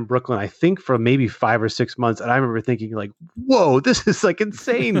one theater in Brooklyn, I think for maybe 5 or 6 months. And I remember thinking like, whoa, this is like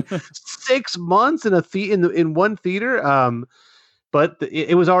insane. 6 months in one theater. But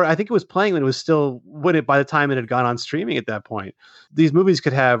it was already, I think it was playing when it was still, by the time it had gone on streaming at that point. These movies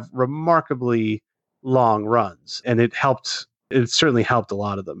could have remarkably long runs, and it certainly helped a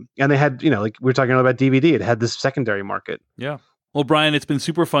lot of them. And they had, like we were talking about DVD, it had this secondary market. Yeah. Well, Brian, it's been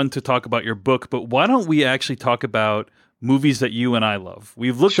super fun to talk about your book, but why don't we actually talk about movies that you and I love?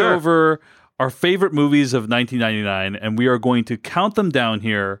 We've looked over our favorite movies of 1999, and we are going to count them down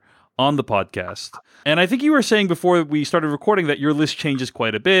here on the podcast. And I think you were saying before we started recording that your list changes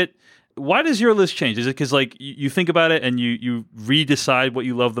quite a bit. Why does your list change? Is it because like you think about it and you redecide what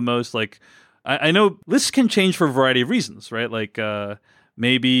you love the most? Like I know lists can change for a variety of reasons, right? Like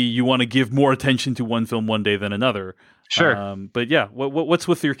maybe you want to give more attention to one film one day than another. Sure. But yeah, what's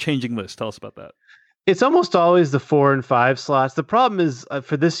with your changing list? Tell us about that. It's almost always the 4 and 5 slots. The problem is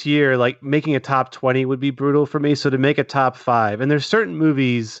for this year, like making a top 20 would be brutal for me. So to make a top 5, and there's certain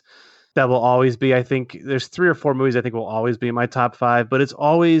movies that will always be, I think there's 3 or 4 movies I think will always be in my top 5, but it's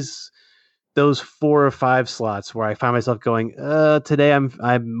always those 4 or 5 slots where I find myself going, today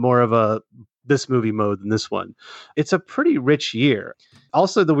I'm more of a this movie mode than this one. It's a pretty rich year.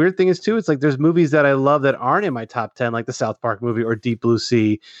 Also, the weird thing is too, it's like there's movies that I love that aren't in my top 10, like the South Park movie or Deep Blue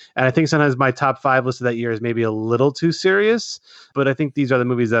Sea. And I think sometimes my top 5 list of that year is maybe a little too serious, but I think these are the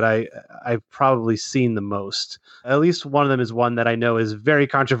movies that I've probably seen the most. At least one of them is one that I know is very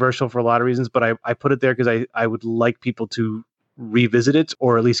controversial for a lot of reasons, but I put it there because I would like people to revisit it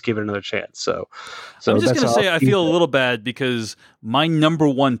or at least give it another chance. So I'm just going to say I feel a little bad because my number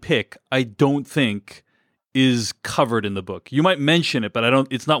 1 pick, I don't think is covered in the book. You might mention it, but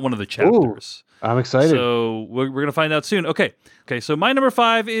it's not one of the chapters. Ooh, I'm excited. So we're going to find out soon. Okay. So my number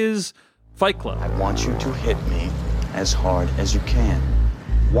 5 is Fight Club. I want you to hit me as hard as you can.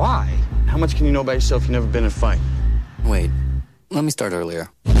 Why? How much can you know about yourself? You've never been in a fight. Wait, let me start earlier.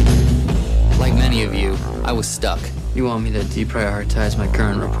 Like many of you, I was stuck. You want me to deprioritize my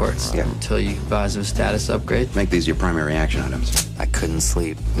current reports until you advise of a status upgrade? Make these your primary action items. I couldn't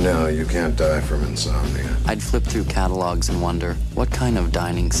sleep. No, you can't die from insomnia. I'd flip through catalogs and wonder, what kind of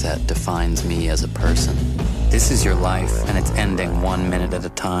dining set defines me as a person? This is your life, and it's ending 1 minute at a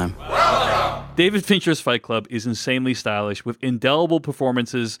time. David Fincher's Fight Club is insanely stylish, with indelible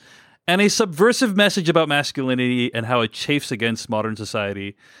performances and a subversive message about masculinity and how it chafes against modern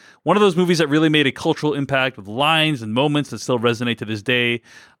society. One of those movies that really made a cultural impact, with lines and moments that still resonate to this day.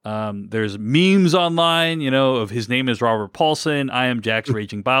 There's memes online, of his name is Robert Paulson, I am Jack's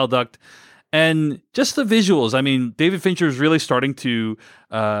raging bile duct. And just the visuals. I mean, David Fincher is really starting to...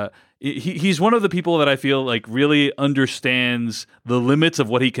 He's one of the people that I feel like really understands the limits of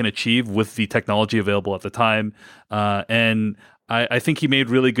what he can achieve with the technology available at the time. And I think he made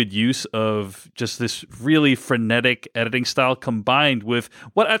really good use of just this really frenetic editing style combined with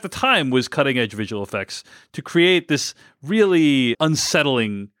what at the time was cutting edge visual effects to create this really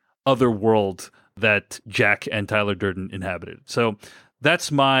unsettling other world that Jack and Tyler Durden inhabited. So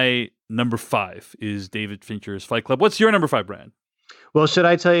that's my number 5 is David Fincher's Fight Club. What's your number 5, Brian? Well, should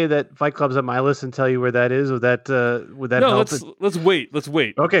I tell you that Fight Club's on my list and tell you where that is? Would that no, help? Let's wait.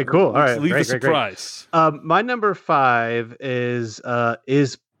 Okay, cool. All right, leave a surprise. My number 5 is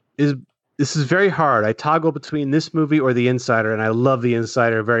this is very hard. I toggle between this movie or The Insider, and I love The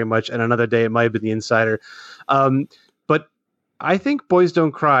Insider very much. And another day it might have been The Insider, but I think Boys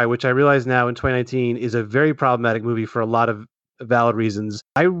Don't Cry, which I realize now in 2019 is a very problematic movie for a lot of valid reasons.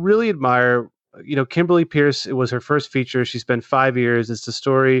 I really admire. Kimberly Pierce, it was her first feature. She spent 5 years. It's the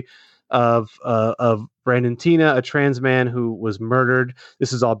story of Brandon Tina, a trans man who was murdered.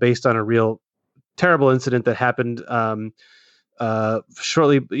 This is all based on a real terrible incident that happened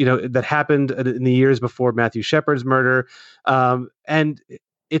shortly, that happened in the years before Matthew Shepard's murder. And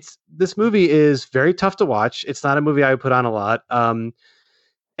this movie is very tough to watch. It's not a movie I would put on a lot.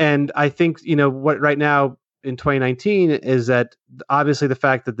 And I think, what right now, in 2019 is that obviously the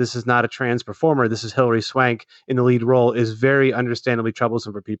fact that this is not a trans performer, this is Hilary Swank in the lead role, is very understandably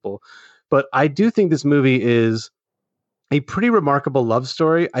troublesome for people. But I do think this movie is a pretty remarkable love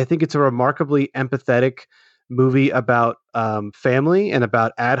story. I think it's a remarkably empathetic movie about family and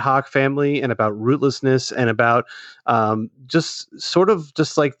about ad hoc family and about rootlessness and about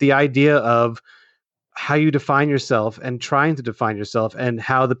just like the idea of how you define yourself and trying to define yourself and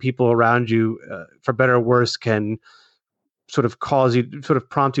how the people around you, for better or worse, can sort of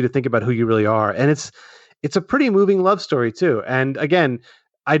prompt you to think about who you really are. And it's a pretty moving love story too. And again,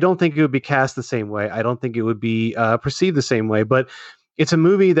 I don't think it would be cast the same way. I don't think it would be perceived the same way, but it's a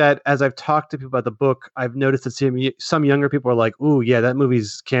movie that, as I've talked to people about the book, I've noticed that some younger people are like, "Ooh, yeah, that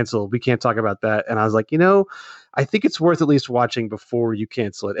movie's canceled. We can't talk about that." And I was like, I think it's worth at least watching before you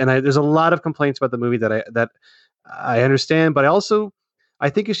cancel it. And there's a lot of complaints about the movie that I understand, but I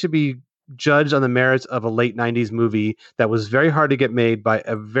think it should be judged on the merits of a late 90s movie that was very hard to get made by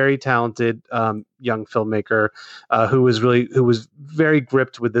a very talented young filmmaker who was very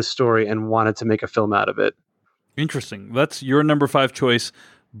gripped with this story and wanted to make a film out of it. Interesting. That's your number 5 choice.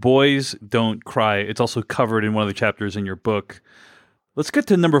 Boys Don't Cry. It's also covered in one of the chapters in your book. Let's get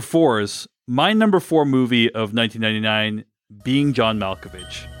to number 4s. My number 4 movie of 1999 being John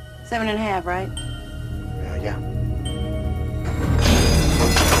Malkovich. 7.5, right? Yeah.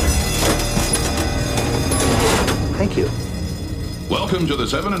 Thank you. Welcome to the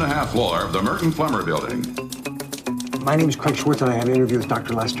 7.5 floor of the Merton Plummer Building. My name is Craig Schwartz, and I have an interview with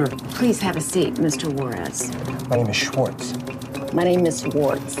Dr. Lester. Please have a seat, Mr. Juarez. My name is Schwartz. My name is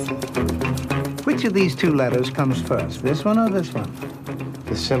Schwartz. Which of these 2 letters comes first, this one or this one?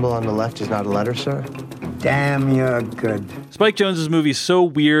 The symbol on the left is not a letter, sir. Damn, you're good. Spike Jonze's movie is so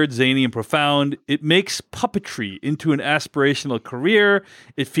weird, zany, and profound. It makes puppetry into an aspirational career.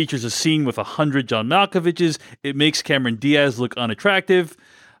 It features a scene with 100 John Malkoviches. It makes Cameron Diaz look unattractive.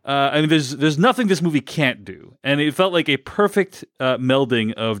 There's nothing this movie can't do, and it felt like a perfect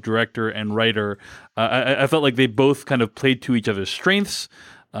melding of director and writer. I felt like they both kind of played to each other's strengths,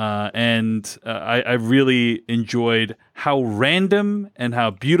 and I really enjoyed how random and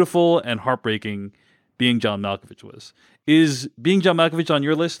how beautiful and heartbreaking Being John Malkovich was. Is Being John Malkovich on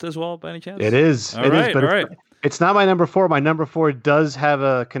your list as well, by any chance? It is. All right. It's not my number 4. My number 4 does have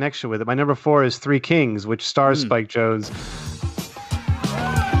a connection with it. My number 4 is Three Kings, which stars Spike Jonze.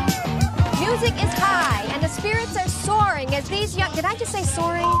 Music is high and the spirits are soaring as these young... Did I just say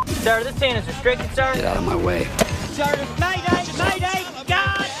soaring? Sir, this scene is restricted, sir. Get out of my way. Sir, mayday, mayday,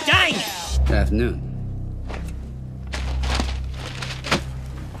 God dang it! Good afternoon.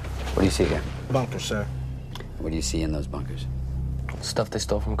 What do you see here? Bunker, sir. What do you see in those bunkers? Stuff they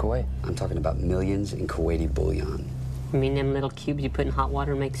stole from Kuwait. I'm talking about millions in Kuwaiti bullion. You mean them little cubes you put in hot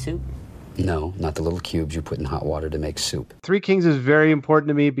water and make soup? No, not the little cubes you put in hot water to make soup. Three Kings is very important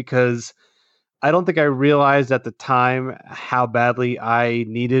to me because I don't think I realized at the time how badly I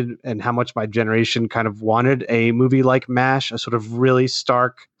needed and how much my generation kind of wanted a movie like MASH, a sort of really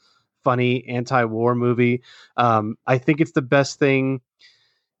stark, funny anti-war movie. I think it's the best thing.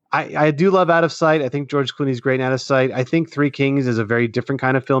 I do love Out of Sight. I think George Clooney's great in Out of Sight. I think Three Kings is a very different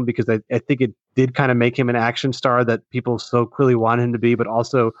kind of film because I think it did kind of make him an action star that people so clearly want him to be, but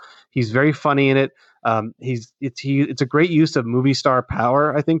also he's very funny in it. It's a great use of movie star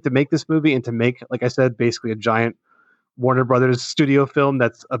power, I think, to make this movie and to make, like I said, basically a giant Warner Brothers studio film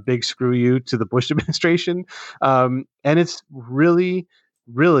that's a big screw you to the Bush administration. And it's really,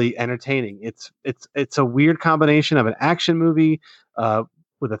 really entertaining. It's a weird combination of an action movie,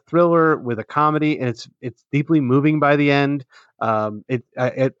 with a thriller, with a comedy, and it's deeply moving by the end. I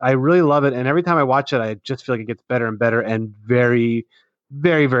really love it, and every time I watch it, I just feel like it gets better and better, and very,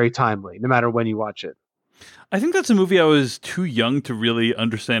 very, very timely, no matter when you watch it. I think that's a movie I was too young to really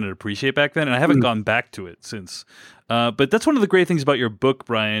understand and appreciate back then, and I haven't gone back to it since. But that's one of the great things about your book,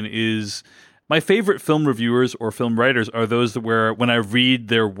 Brian, is my favorite film reviewers or film writers are those that where when I read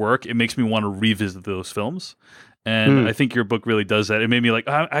their work, it makes me want to revisit those films. And I think your book really does that. It made me like,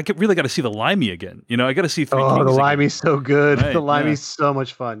 I really got to see The Limey again. You know, I got to see Three Kings. Oh, The Limey's so good. Right, The Limey's so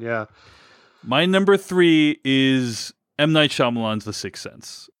much fun. Yeah. My number 3 is M. Night Shyamalan's The Sixth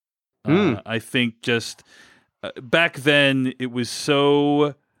Sense. I think just back then it was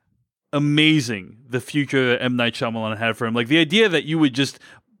so amazing, the future that M. Night Shyamalan had for him. Like the idea that you would just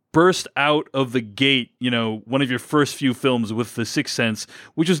burst out of the gate, you know, one of your first few films with The Sixth Sense,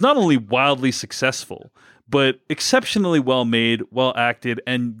 which was not only wildly successful, but exceptionally well made, well acted,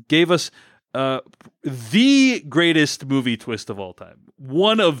 and gave us the greatest movie twist of all time.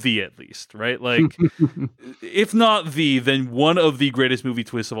 One of the, at least, right? Like, if not the, then one of the greatest movie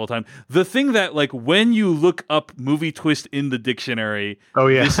twists of all time. The thing that, like, when you look up movie twist in the dictionary,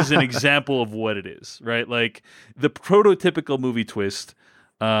 this is an example of what it is, right? Like, the prototypical movie twist.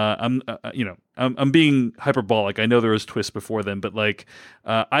 I'm being hyperbolic. I know there was twists before then, but like,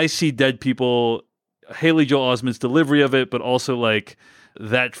 I See Dead People, Haley Joel Osment's delivery of it, but also like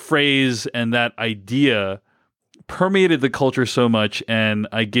that phrase and that idea permeated the culture so much, and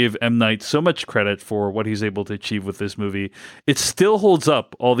I give M. Night so much credit for what he's able to achieve with this movie. It still holds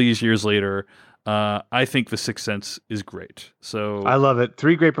up all these years later. I think The Sixth Sense is great. So I love it.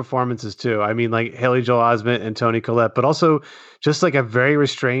 3 great performances too. I mean, like Haley Joel Osment and Toni Collette, but also just like a very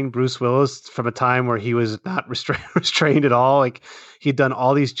restrained Bruce Willis from a time where he was not restrained at all. Like he'd done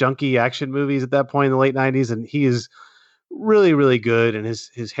all these junky action movies at that point in the late 90s, and he is really, really good, and his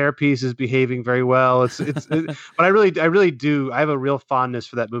hairpiece is behaving very well. But I really do. I have a real fondness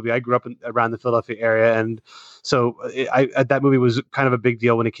for that movie. I grew up around the Philadelphia area, and so that movie was kind of a big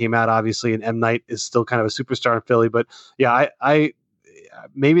deal when it came out, obviously. And M. Night is still kind of a superstar in Philly. But yeah, I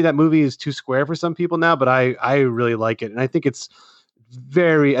maybe that movie is too square for some people now, but I really like it, and I think it's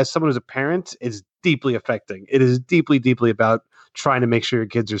very, as someone who's a parent, it's deeply affecting. It is deeply, deeply about trying to make sure your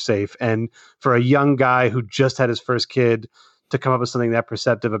kids are safe. And for a young guy who just had his first kid to come up with something that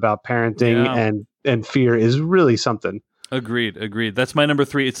perceptive about parenting and fear is really something. Agreed. That's my number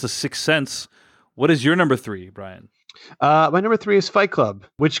 3. It's The Sixth Sense. What is your number 3, Brian? My number 3 is Fight Club,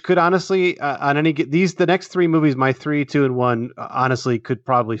 which could honestly, the next 3 movies, my 3, 2, and 1, honestly could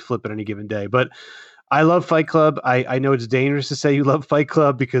probably flip at any given day. But I love Fight Club. I know it's dangerous to say you love Fight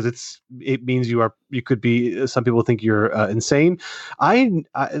Club because it means you could be, some people think you're insane.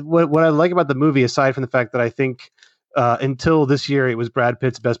 What I like about the movie, aside from the fact that I think until this year it was Brad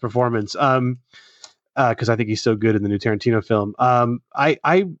Pitt's best performance, because I think he's so good in the new Tarantino film.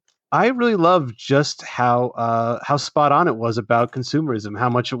 I really love just how spot on it was about consumerism, how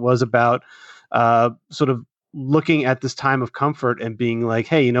much it was about sort of looking at this time of comfort and being like,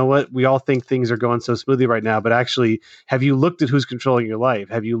 hey, you know what? We all think things are going so smoothly right now, but actually, have you looked at who's controlling your life?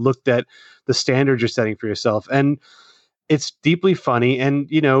 Have you looked at the standards you're setting for yourself? And it's deeply funny, and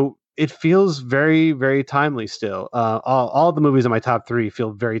you know, it feels very, very timely still. All the movies in my top 3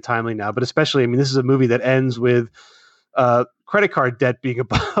 feel very timely now, but especially, I mean, this is a movie that ends with credit card debt being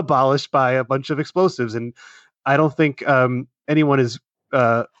abolished by a bunch of explosives, and I don't think anyone is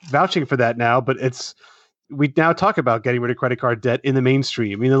vouching for that now, but we now talk about getting rid of credit card debt in the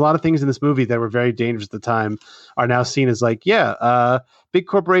mainstream. I mean, a lot of things in this movie that were very dangerous at the time are now seen as like, big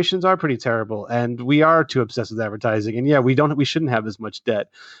corporations are pretty terrible, and we are too obsessed with advertising, and we shouldn't have as much debt.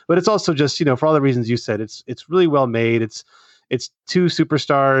 But it's also just, you know, for all the reasons you said, it's really well made. It's 2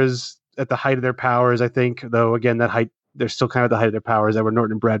 superstars at the height of their powers, I think, though again that height, they're still kind of at the height of their powers, Edward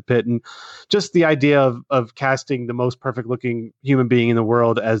Norton and Brad Pitt, and just the idea of casting the most perfect looking human being in the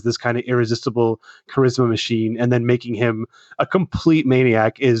world as this kind of irresistible charisma machine and then making him a complete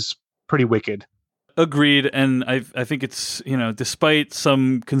maniac is pretty wicked. Agreed, and I think it's, despite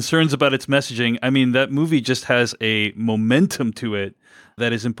some concerns about its messaging, I mean, that movie just has a momentum to it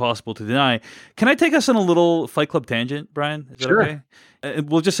that is impossible to deny. Can I take us on a little Fight Club tangent, Brian? Is Sure. that okay?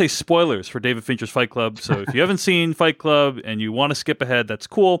 We'll just say spoilers for David Fincher's Fight Club. So if you haven't seen Fight Club and you want to skip ahead, that's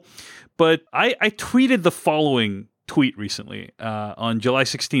cool. But I tweeted the following tweet recently on July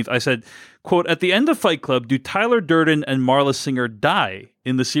 16th. I said, quote, "At the end of Fight Club, do Tyler Durden and Marla Singer die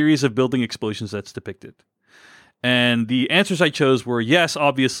in the series of building explosions that's depicted?" And the answers I chose were yes,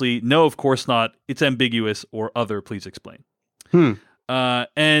 obviously, no, of course not, it's ambiguous, or other, please explain.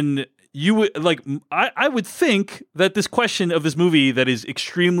 And you would I would think that this question of this movie that is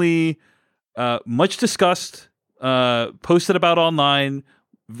extremely much discussed, posted about online,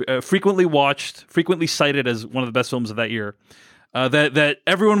 frequently watched, frequently cited as one of the best films of that year, that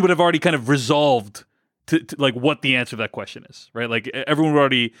everyone would have already kind of resolved to like what the answer to that question is, right? Like everyone would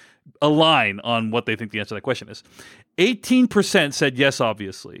already align on what they think the answer to that question is. 18% said yes,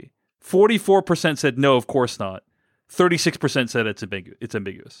 obviously. 44% said no, of course not. 36% said it's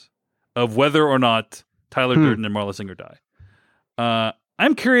ambiguous of whether or not Tyler Durden and Marla Singer die.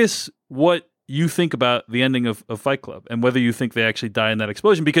 I'm curious what you think about the ending of Fight Club and whether you think they actually die in that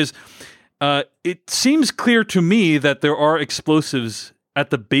explosion, because it seems clear to me that there are explosives at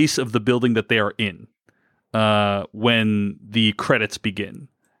the base of the building that they are in when the credits begin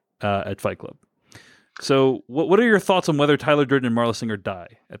at Fight Club. So what are your thoughts on whether Tyler Durden and Marla Singer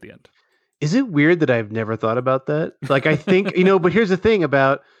die at the end? Is it weird that I've never thought about that? Like, I think, but here's the thing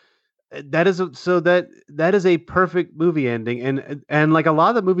about that is, that is a perfect movie ending. And like a lot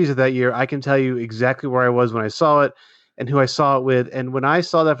of the movies of that year, I can tell you exactly where I was when I saw it and who I saw it with. And when I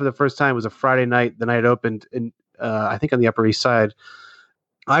saw that for the first time, it was a Friday night, the night it opened in, I think on the Upper East Side.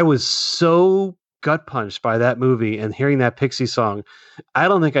 I was so gut punched by that movie and hearing that Pixie song. I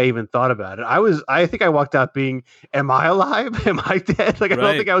don't think I even thought about it. I think I walked out being, am I alive? Am I dead? Like, I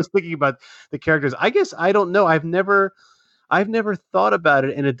don't think I was thinking about the characters. I guess, I don't know. I've never thought about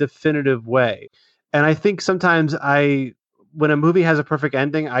it in a definitive way. And I think sometimes when a movie has a perfect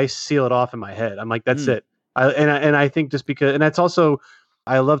ending, I seal it off in my head. I'm like, that's it. And I think just because, and that's also,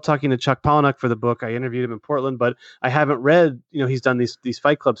 I love talking to Chuck Palahniuk for the book. I interviewed him in Portland, but I haven't read, he's done these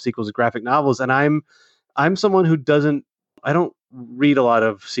Fight Club sequels of graphic novels. And I'm someone who I don't read a lot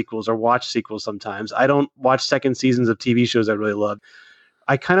of sequels or watch sequels sometimes. I don't watch second seasons of TV shows I really love.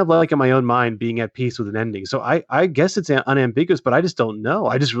 I kind of like in my own mind being at peace with an ending. So I guess it's unambiguous, but I just don't know.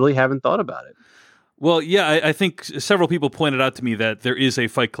 I just really haven't thought about it. Well, yeah, I think several people pointed out to me that there is a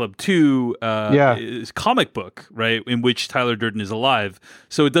Fight Club 2 comic book, right, in which Tyler Durden is alive.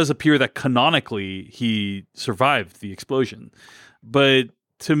 So it does appear that canonically he survived the explosion. But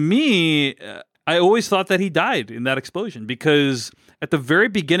to me, I always thought that he died in that explosion, because at the very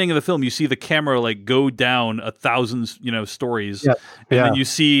beginning of the film, you see the camera like go down 1,000, stories, and then you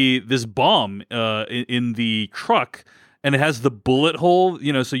see this bomb in the truck. And it has the bullet hole, so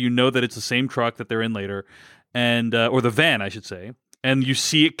that it's the same truck that they're in later, and or the van, I should say. And you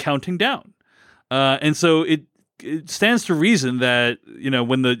see it counting down, and so it stands to reason that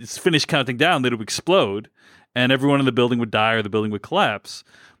when it's finished counting down, that it would explode, and everyone in the building would die or the building would collapse.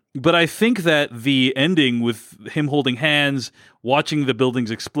 But I think that the ending with him holding hands, watching the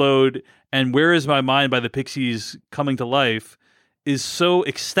buildings explode, and "Where Is My Mind" by the Pixies coming to life is so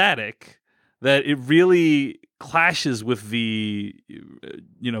ecstatic that it really clashes with the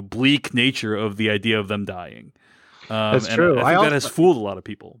bleak nature of the idea of them dying. That's true. I think that has fooled a lot of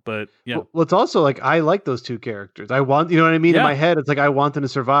that but yeah. Well, it's also like I like those two characters. I want, what I mean? In my head, it's like I want them to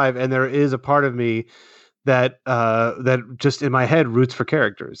survive, and there is a part of me that just in my head roots for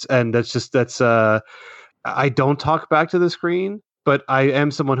characters, and that's I don't talk back to the screen. But I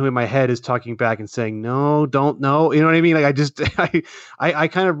am someone who in my head is talking back and saying, no, don't know. You know what I mean? Like I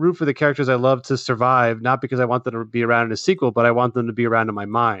kind of root for the characters I love to survive, not because I want them to be around in a sequel, but I want them to be around in my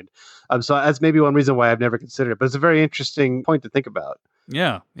mind. So that's maybe one reason why I've never considered it, but it's a very interesting point to think about.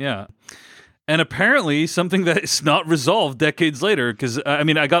 Yeah. Yeah. And apparently something that is not resolved decades later, because I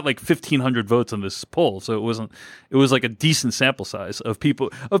mean, I got like 1,500 votes on this poll, so it was like a decent sample size of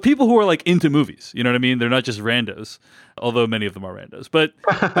people who are like into movies. You know what I mean? They're not just randos, although many of them are randos. But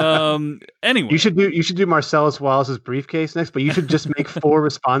anyway, you should do Marcellus Wallace's briefcase next, but you should just make 4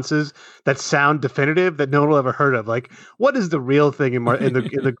 responses that sound definitive that no one will ever heard of. Like, what is the real thing in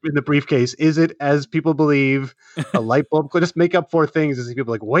the briefcase? Is it as people believe a light bulb? Just make up 4 things and see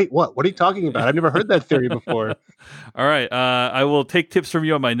people like, wait, what? What are you talking about? I've never heard that theory before. All right. I will take tips from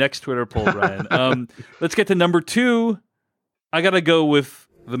you on my next Twitter poll, Brian. Let's get to number 2. I got to go with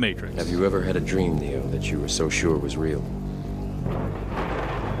The Matrix. Have you ever had a dream, Neo, that you were so sure was real?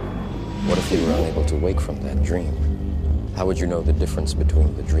 What if you were unable to wake from that dream? How would you know the difference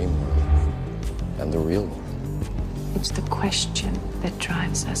between the dream world and the real world? It's the question that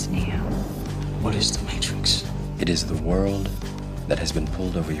drives us, Neo. What is the Matrix? It is the world that has been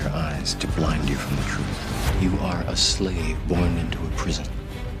pulled over your eyes to blind you from the truth. You are a slave born into a prison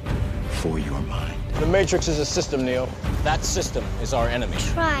for your mind. The Matrix is a system, Neo. That system is our enemy.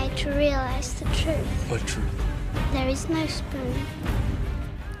 Try to realize the truth. What truth? There is no spoon.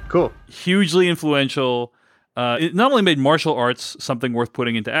 Cool. Hugely influential. It not only made martial arts something worth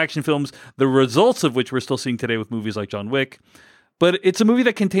putting into action films, the results of which we're still seeing today with movies like John Wick, but it's a movie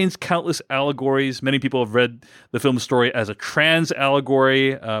that contains countless allegories. Many people have read the film's story as a trans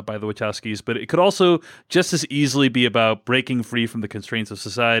allegory by the Wachowskis, but it could also just as easily be about breaking free from the constraints of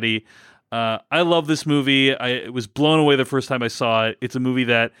society. I love this movie. I was blown away the first time I saw it. It's a movie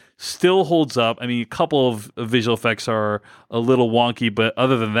that still holds up. I mean, a couple of visual effects are a little wonky, but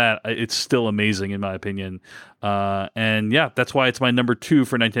other than that, it's still amazing in my opinion. And yeah, that's why it's my number 2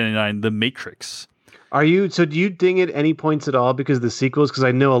 for 1999, The Matrix. Do you ding it any points at all because of the sequels? Because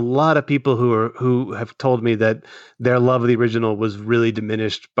I know a lot of people who have told me that their love of the original was really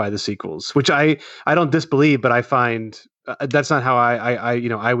diminished by the sequels, which I don't disbelieve, but I find that's not how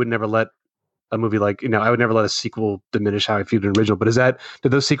I would never let a movie I would never let a sequel diminish how I feel an original. But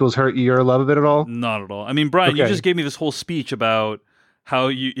did those sequels hurt your love of it at all? Not at all. I mean, Brian, you just gave me this whole speech about how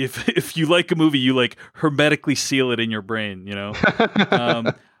you, if you like a movie, you like hermetically seal it in your brain, you know?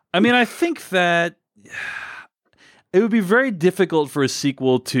 I mean, I think that it would be very difficult for a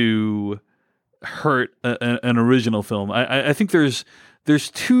sequel to hurt an original film. I think there's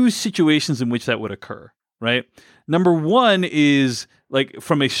 2 situations in which that would occur, right? Number 1 is like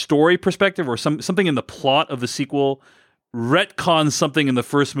from a story perspective or something in the plot of the sequel retcons something in the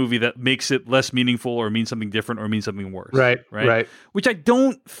first movie that makes it less meaningful or means something different or means something worse. Right. Which I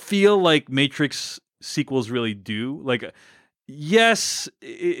don't feel like Matrix sequels really do. Like, yes,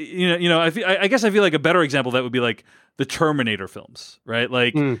 I guess I feel like a better example of that would be like the Terminator films, right?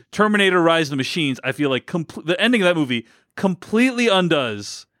 Like Terminator Rise of the Machines, I feel like the ending of that movie completely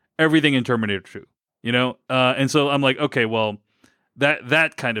undoes everything in Terminator 2, you know? And so I'm like, okay, well,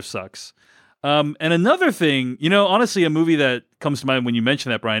 that kind of sucks. And another thing, honestly, a movie that comes to mind when you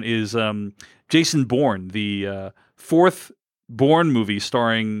mention that, Brian, is Jason Bourne, the 4th Bourne movie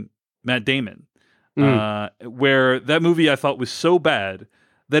starring Matt Damon. Where that movie I thought was so bad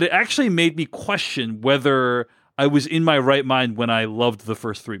that it actually made me question whether I was in my right mind when I loved the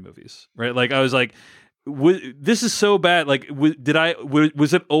first 3 movies, right? Like I was like, this is so bad. Like,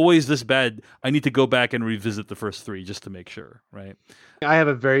 was it always this bad? I need to go back and revisit the first 3 just to make sure, right? I have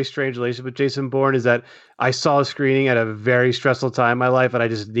a very strange relationship with Jason Bourne. Is that I saw a screening at a very stressful time in my life, and I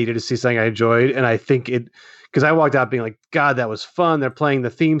just needed to see something I enjoyed, and I think because I walked out being like, God, that was fun. They're playing the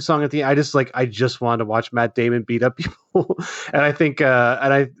theme song at the end. I just wanted to watch Matt Damon beat up people. And I think,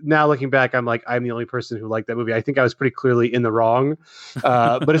 now looking back, I'm like, I'm the only person who liked that movie. I think I was pretty clearly in the wrong.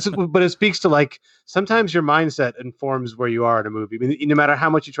 But it speaks to like, sometimes your mindset informs where you are in a movie. I mean, no matter how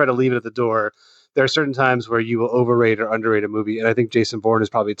much you try to leave it at the door, there are certain times where you will overrate or underrate a movie. And I think Jason Bourne is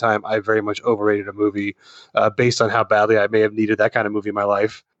probably a time I very much overrated a movie based on how badly I may have needed that kind of movie in my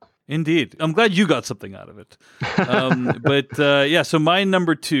life. Indeed. I'm glad you got something out of it. But so my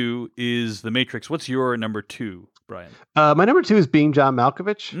number 2 is The Matrix. What's your number 2, Brian? My number 2 is Being John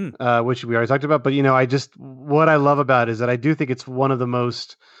Malkovich, which we already talked about. But, what I love about it is that I do think it's one of the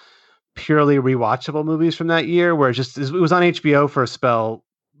most purely rewatchable movies from that year, where it was on HBO for a spell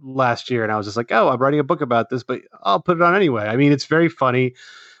last year. And I was just like, oh, I'm writing a book about this, but I'll put it on anyway. I mean, it's very funny.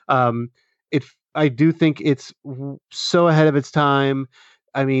 I do think it's so ahead of its time.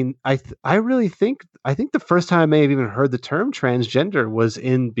 I mean, I really think the first time I may have even heard the term transgender was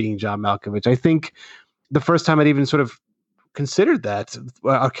in Being John Malkovich. I think the first time I'd even sort of considered that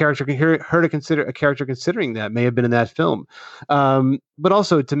consider a character considering that may have been in that film. But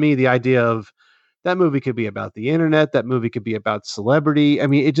also to me, the idea of that movie could be about the internet. That movie could be about celebrity. I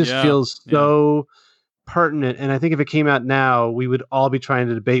mean, it just feels so pertinent. And I think if it came out now, we would all be trying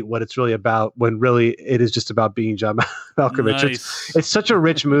to debate what it's really about when really it is just about being John Malkovich. Nice. It's such a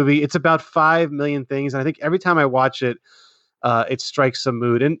rich movie. It's about 5 million things. And I think every time I watch it, it strikes some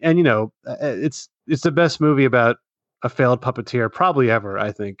mood. And you know, it's the best movie about a failed puppeteer probably ever,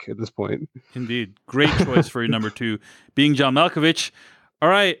 I think, at this point. Indeed. Great choice for your number 2, being John Malkovich. All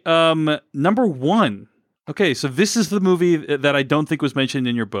right, number 1. Okay, so this is the movie that I don't think was mentioned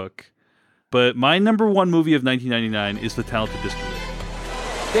in your book. But my number 1 movie of 1999 is The Talented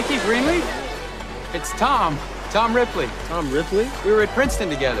Mr. Ripley. Dickie Greenleaf? It's Tom Ripley. Tom Ripley? We were at Princeton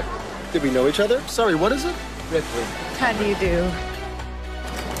together. Did we know each other? Sorry, what is it? Ripley. How do you do?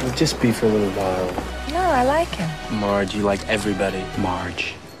 We'll just be for a little while. No, I like him. Marge, you like everybody.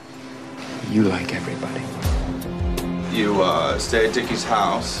 Marge, you like everybody. You stay at Dickie's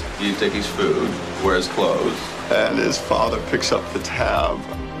house, eat Dickie's food, wear his clothes. And his father picks up the tab.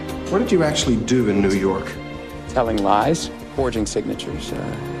 What did you actually do in New York? Telling lies, forging signatures,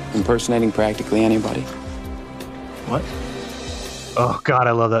 impersonating practically anybody. What? Oh God,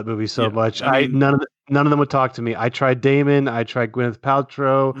 I love that movie so much. I mean, none of them would talk to me. I tried Damon. I tried Gwyneth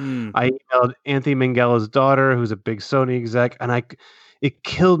Paltrow. I emailed Anthony Mangela's daughter, who's a big Sony exec, and it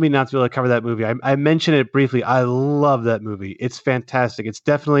killed me not to be able to cover that movie. I mentioned it briefly. I love that movie. It's fantastic. It's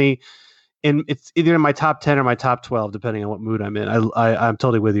definitely it's either in my top 10 or my top 12, depending on what mood I'm in. I'm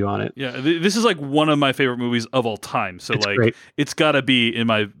totally with you on it. Yeah, this is like one of my favorite movies of all time. So it's like great. It's got to be in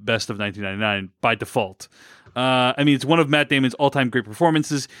my best of 1999 by default. I mean, it's one of Matt Damon's all-time great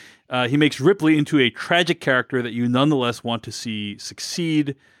performances. He makes Ripley into a tragic character that you nonetheless want to see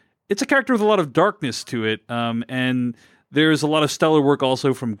succeed. It's a character with a lot of darkness to it, and there's a lot of stellar work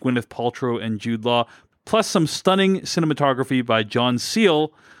also from Gwyneth Paltrow and Jude Law, plus some stunning cinematography by John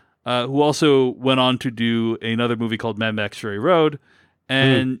Seale, who also went on to do another movie called Mad Max Fury Road.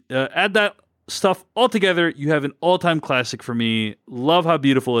 And add that stuff all together, you have an all-time classic for me. Love how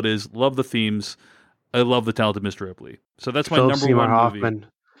beautiful it is. Love the themes. I love The Talented Mr. Ripley. So that's my Philip number Seymour 1 Hoffman. movie.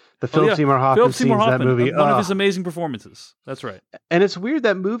 The Philip Seymour Hoffman scenes, that movie. One of his amazing performances. That's right. And it's weird,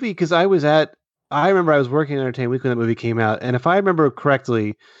 that movie, because I remember I was working at Entertainment Weekly when that movie came out. And if I remember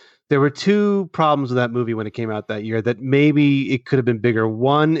correctly, there were 2 problems with that movie when it came out that year that maybe it could have been bigger.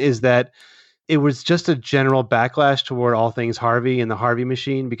 One is that it was just a general backlash toward all things Harvey and the Harvey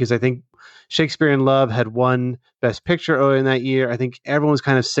machine, because I think Shakespeare in Love had won Best Picture earlier in that year. I think everyone was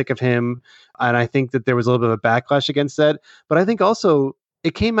kind of sick of him. And I think that there was a little bit of a backlash against that. But I think also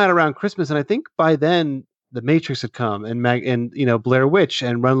it came out around Christmas. And I think by then The Matrix had come and Blair Witch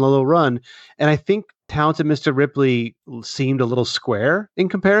and Run Lola Run. And I think Talented Mr. Ripley seemed a little square in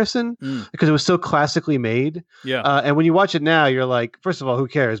comparison because it was so classically made. Yeah. And when you watch it now, you're like, first of all, who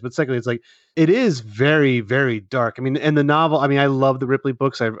cares? But secondly, it's like, it is very, very dark. I mean, and the novel, I mean, I love the Ripley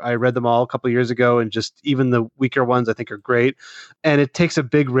books. I read them all a couple of years ago, and just even the weaker ones I think are great. And it takes a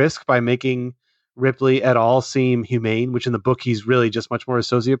big risk by making Ripley at all seem humane, which in the book, he's really just much more a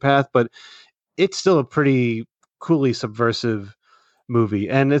sociopath, but it's still a pretty coolly subversive movie.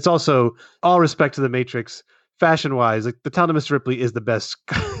 And it's also, all respect to The Matrix, fashion-wise, like The Talented Mr. Ripley is the best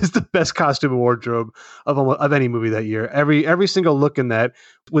costume and wardrobe of any movie that year. Every single look in that,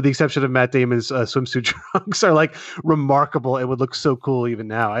 with the exception of Matt Damon's swimsuit trunks, are like remarkable. It would look so cool even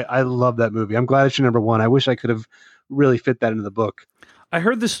now. I love that movie. I'm glad it's your number 1. I wish I could have really fit that into the book. I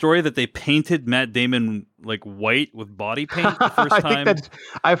heard this story that they painted Matt Damon like white with body paint the first time.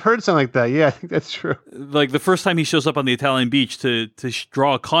 I've heard something like that. Yeah, I think that's true. Like the first time he shows up on the Italian beach to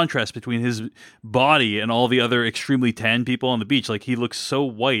draw a contrast between his body and all the other extremely tan people on the beach. Like he looks so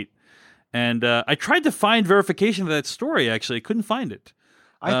white. And I tried to find verification of that story. Actually, I couldn't find it.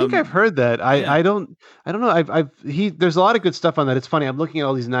 I think I've heard that. I don't know. There's a lot of good stuff on that. It's funny. I'm looking at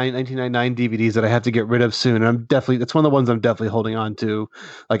all these 1999 DVDs that I have to get rid of soon. And that's one of the ones I'm definitely holding on to.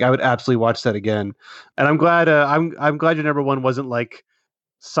 Like I would absolutely watch that again. And I'm glad I'm glad your number 1 wasn't like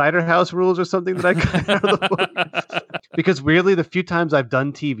Cider House Rules or something that I cut out of the book. Because weirdly, the few times I've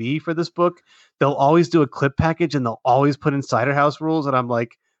done TV for this book, they'll always do a clip package and they'll always put in Cider House Rules, and I'm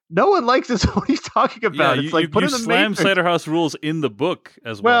like, no one likes this. What are you talking about? Yeah, it's like put in the slam Cider House Rules in the book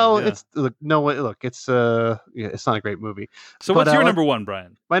as well. Well, it's it's not a great movie. So what's your number 1,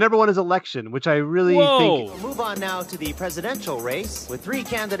 Brian? My number 1 is Election, which I really think. We'll move on now to the presidential race with 3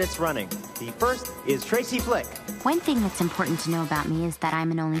 candidates running. The first is Tracy Flick. One thing that's important to know about me is that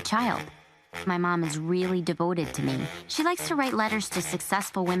I'm an only child. My mom is really devoted to me. She likes to write letters to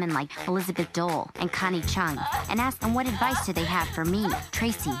successful women like Elizabeth Dole and Connie Chung and ask them what advice do they have for me,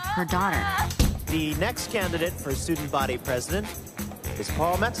 Tracy, her daughter. The next candidate for student body president is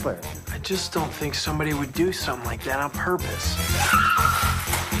Paul Metzler. I just don't think somebody would do something like that on purpose.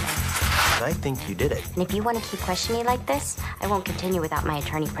 I think you did it. And if you want to keep questioning me like this, I won't continue without my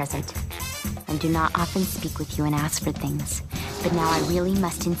attorney present. I do not often speak with you and ask for things, but now I really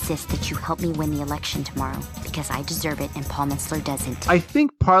must insist that you help me win the election tomorrow, because I deserve it and Paul Metzler doesn't. I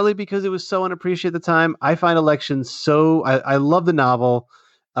think partly because it was so unappreciated at the time. I find Elections so... I love the novel.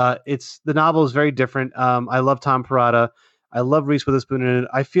 The novel is very different. I love Tom Perrotta. I love Reese Witherspoon in it.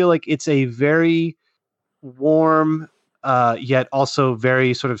 I feel like it's a very warm, yet also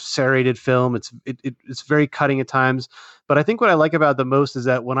very sort of serrated film. It's very cutting at times. But I think what I like about it the most is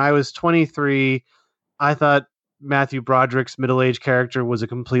that when I was 23, I thought Matthew Broderick's middle-aged character was a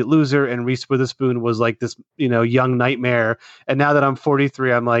complete loser, and Reese Witherspoon was like this, young nightmare. And now that I'm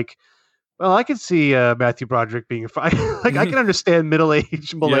 43, I'm like, well, I could see Matthew Broderick being fine. I can understand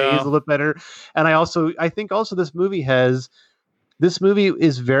middle-aged malaise a little bit better. And I think also this movie is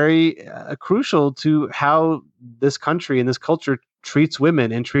very crucial to how this country and this culture treats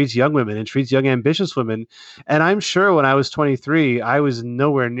women and treats young women and treats young ambitious women. And I'm sure when I was 23, I was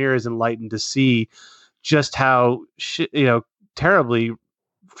nowhere near as enlightened to see just how terribly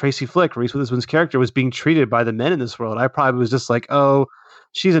Tracy Flick, Reese Witherspoon's character, was being treated by the men in this world. I probably was just like, oh,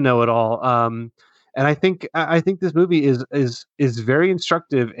 she's a know-it-all. And I think this movie is very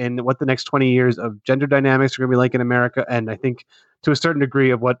instructive in what the next 20 years of gender dynamics are going to be like in America, and I think to a certain degree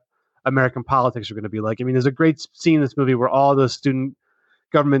of what American politics are going to be like. I mean, there's a great scene in this movie where all the student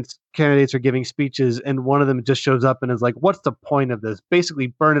government candidates are giving speeches, and one of them just shows up and is like, "What's the point of this? Basically,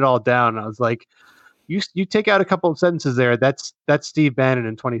 burn it all down." And I was like, "You take out a couple of sentences there. That's Steve Bannon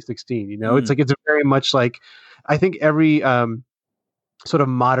in 2016." It's very much like, I think every sort of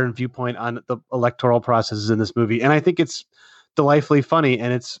modern viewpoint on the electoral processes in this movie, and I think it's delightfully funny.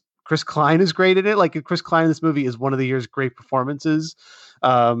 And Chris Klein is great in it. Like, Chris Klein in this movie is one of the year's great performances.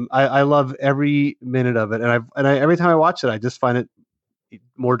 I love every minute of it, and every time I watch it, I just find it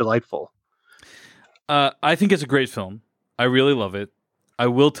more delightful. I think it's a great film. I really love it. I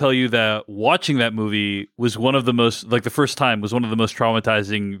will tell you that watching that movie was one of the most, the first time was one of the most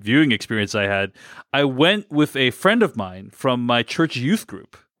traumatizing viewing experiences I had. I went with a friend of mine from my church youth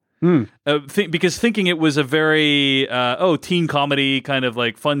group. Because thinking it was a very teen comedy, kind of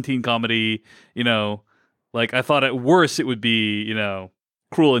like fun teen comedy, I thought at worst it would be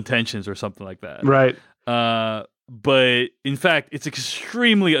Cruel Intentions or something like that, right? But in fact, it's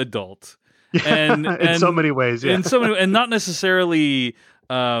extremely adult, and in so many ways, and not necessarily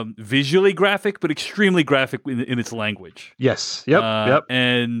visually graphic, but extremely graphic in its language. Yes. Yep.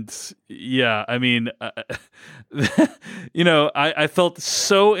 And yeah, I mean, I felt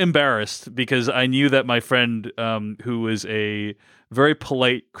so embarrassed because I knew that my friend, who was a very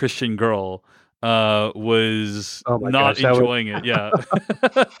polite Christian girl, was not enjoying it. Yeah.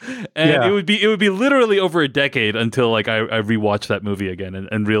 And it would be literally over a decade until I rewatched that movie again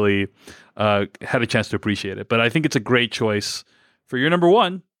and really had a chance to appreciate it. But I think it's a great choice for your number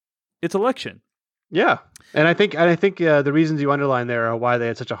one. It's Election. Yeah. And I think the reasons you underline there are why they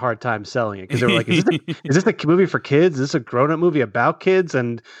had such a hard time selling it, because they were like, is this a movie for kids? Is this a grown-up movie about kids?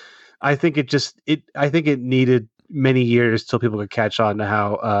 And I think it needed many years till people could catch on to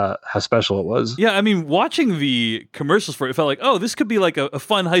how special it was. Yeah, I mean, watching the commercials for it felt like, oh, this could be like a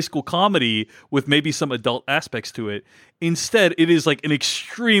fun high school comedy with maybe some adult aspects to it. Instead, it is like an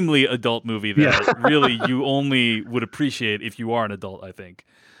extremely adult movie that really you only would appreciate if you are an adult, I think.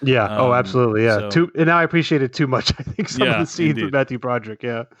 Yeah. Absolutely. Yeah. And now I appreciate it too much. I think some of the scenes with Matthew Broderick.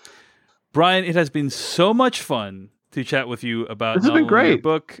 Yeah. Brian, it has been so much fun to chat with you about this has been great. Your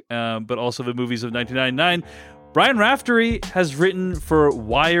book, but also the movies of 1999. Brian Raftery has written for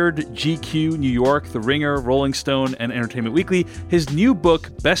Wired, GQ, New York, The Ringer, Rolling Stone, and Entertainment Weekly. His new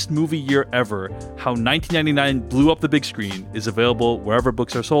book, Best Movie Year Ever, How 1999 Blew Up the Big Screen, is available wherever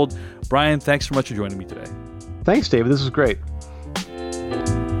books are sold. Brian, thanks so much for joining me today. Thanks, David. This was great.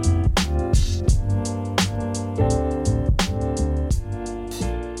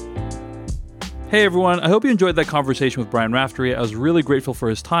 Hey everyone, I hope you enjoyed that conversation with Brian Raftery. I was really grateful for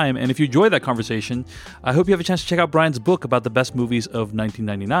his time, and if you enjoyed that conversation, I hope you have a chance to check out Brian's book about the best movies of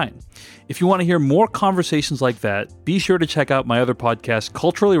 1999. If you want to hear more conversations like that, be sure to check out my other podcast,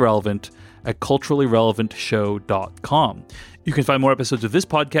 Culturally Relevant, at culturallyrelevantshow.com. You can find more episodes of this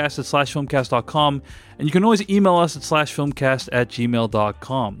podcast at /filmcast.com, and you can always email us at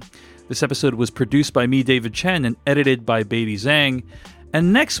 /filmcast@gmail.com. This episode was produced by me, David Chen, and edited by Beatty Zhang.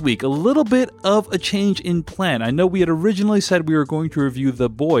 And next week, a little bit of a change in plan. I know we had originally said we were going to review The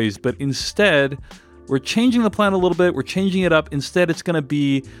Boys, but instead, we're changing the plan a little bit. We're changing it up. Instead, it's going to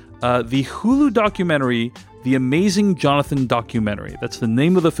be the Hulu documentary, The Amazing Jonathan Documentary. That's the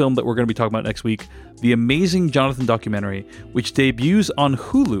name of the film that we're going to be talking about next week. The Amazing Jonathan Documentary, which debuts on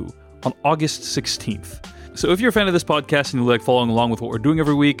Hulu on August 16th. So if you're a fan of this podcast and you like following along with what we're doing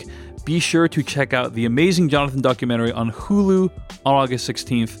every week, be sure to check out The Amazing Jonathan Documentary on Hulu on August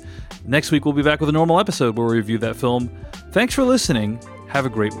 16th. Next week, we'll be back with a normal episode where we review that film. Thanks for listening. Have a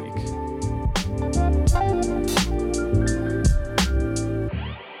great week.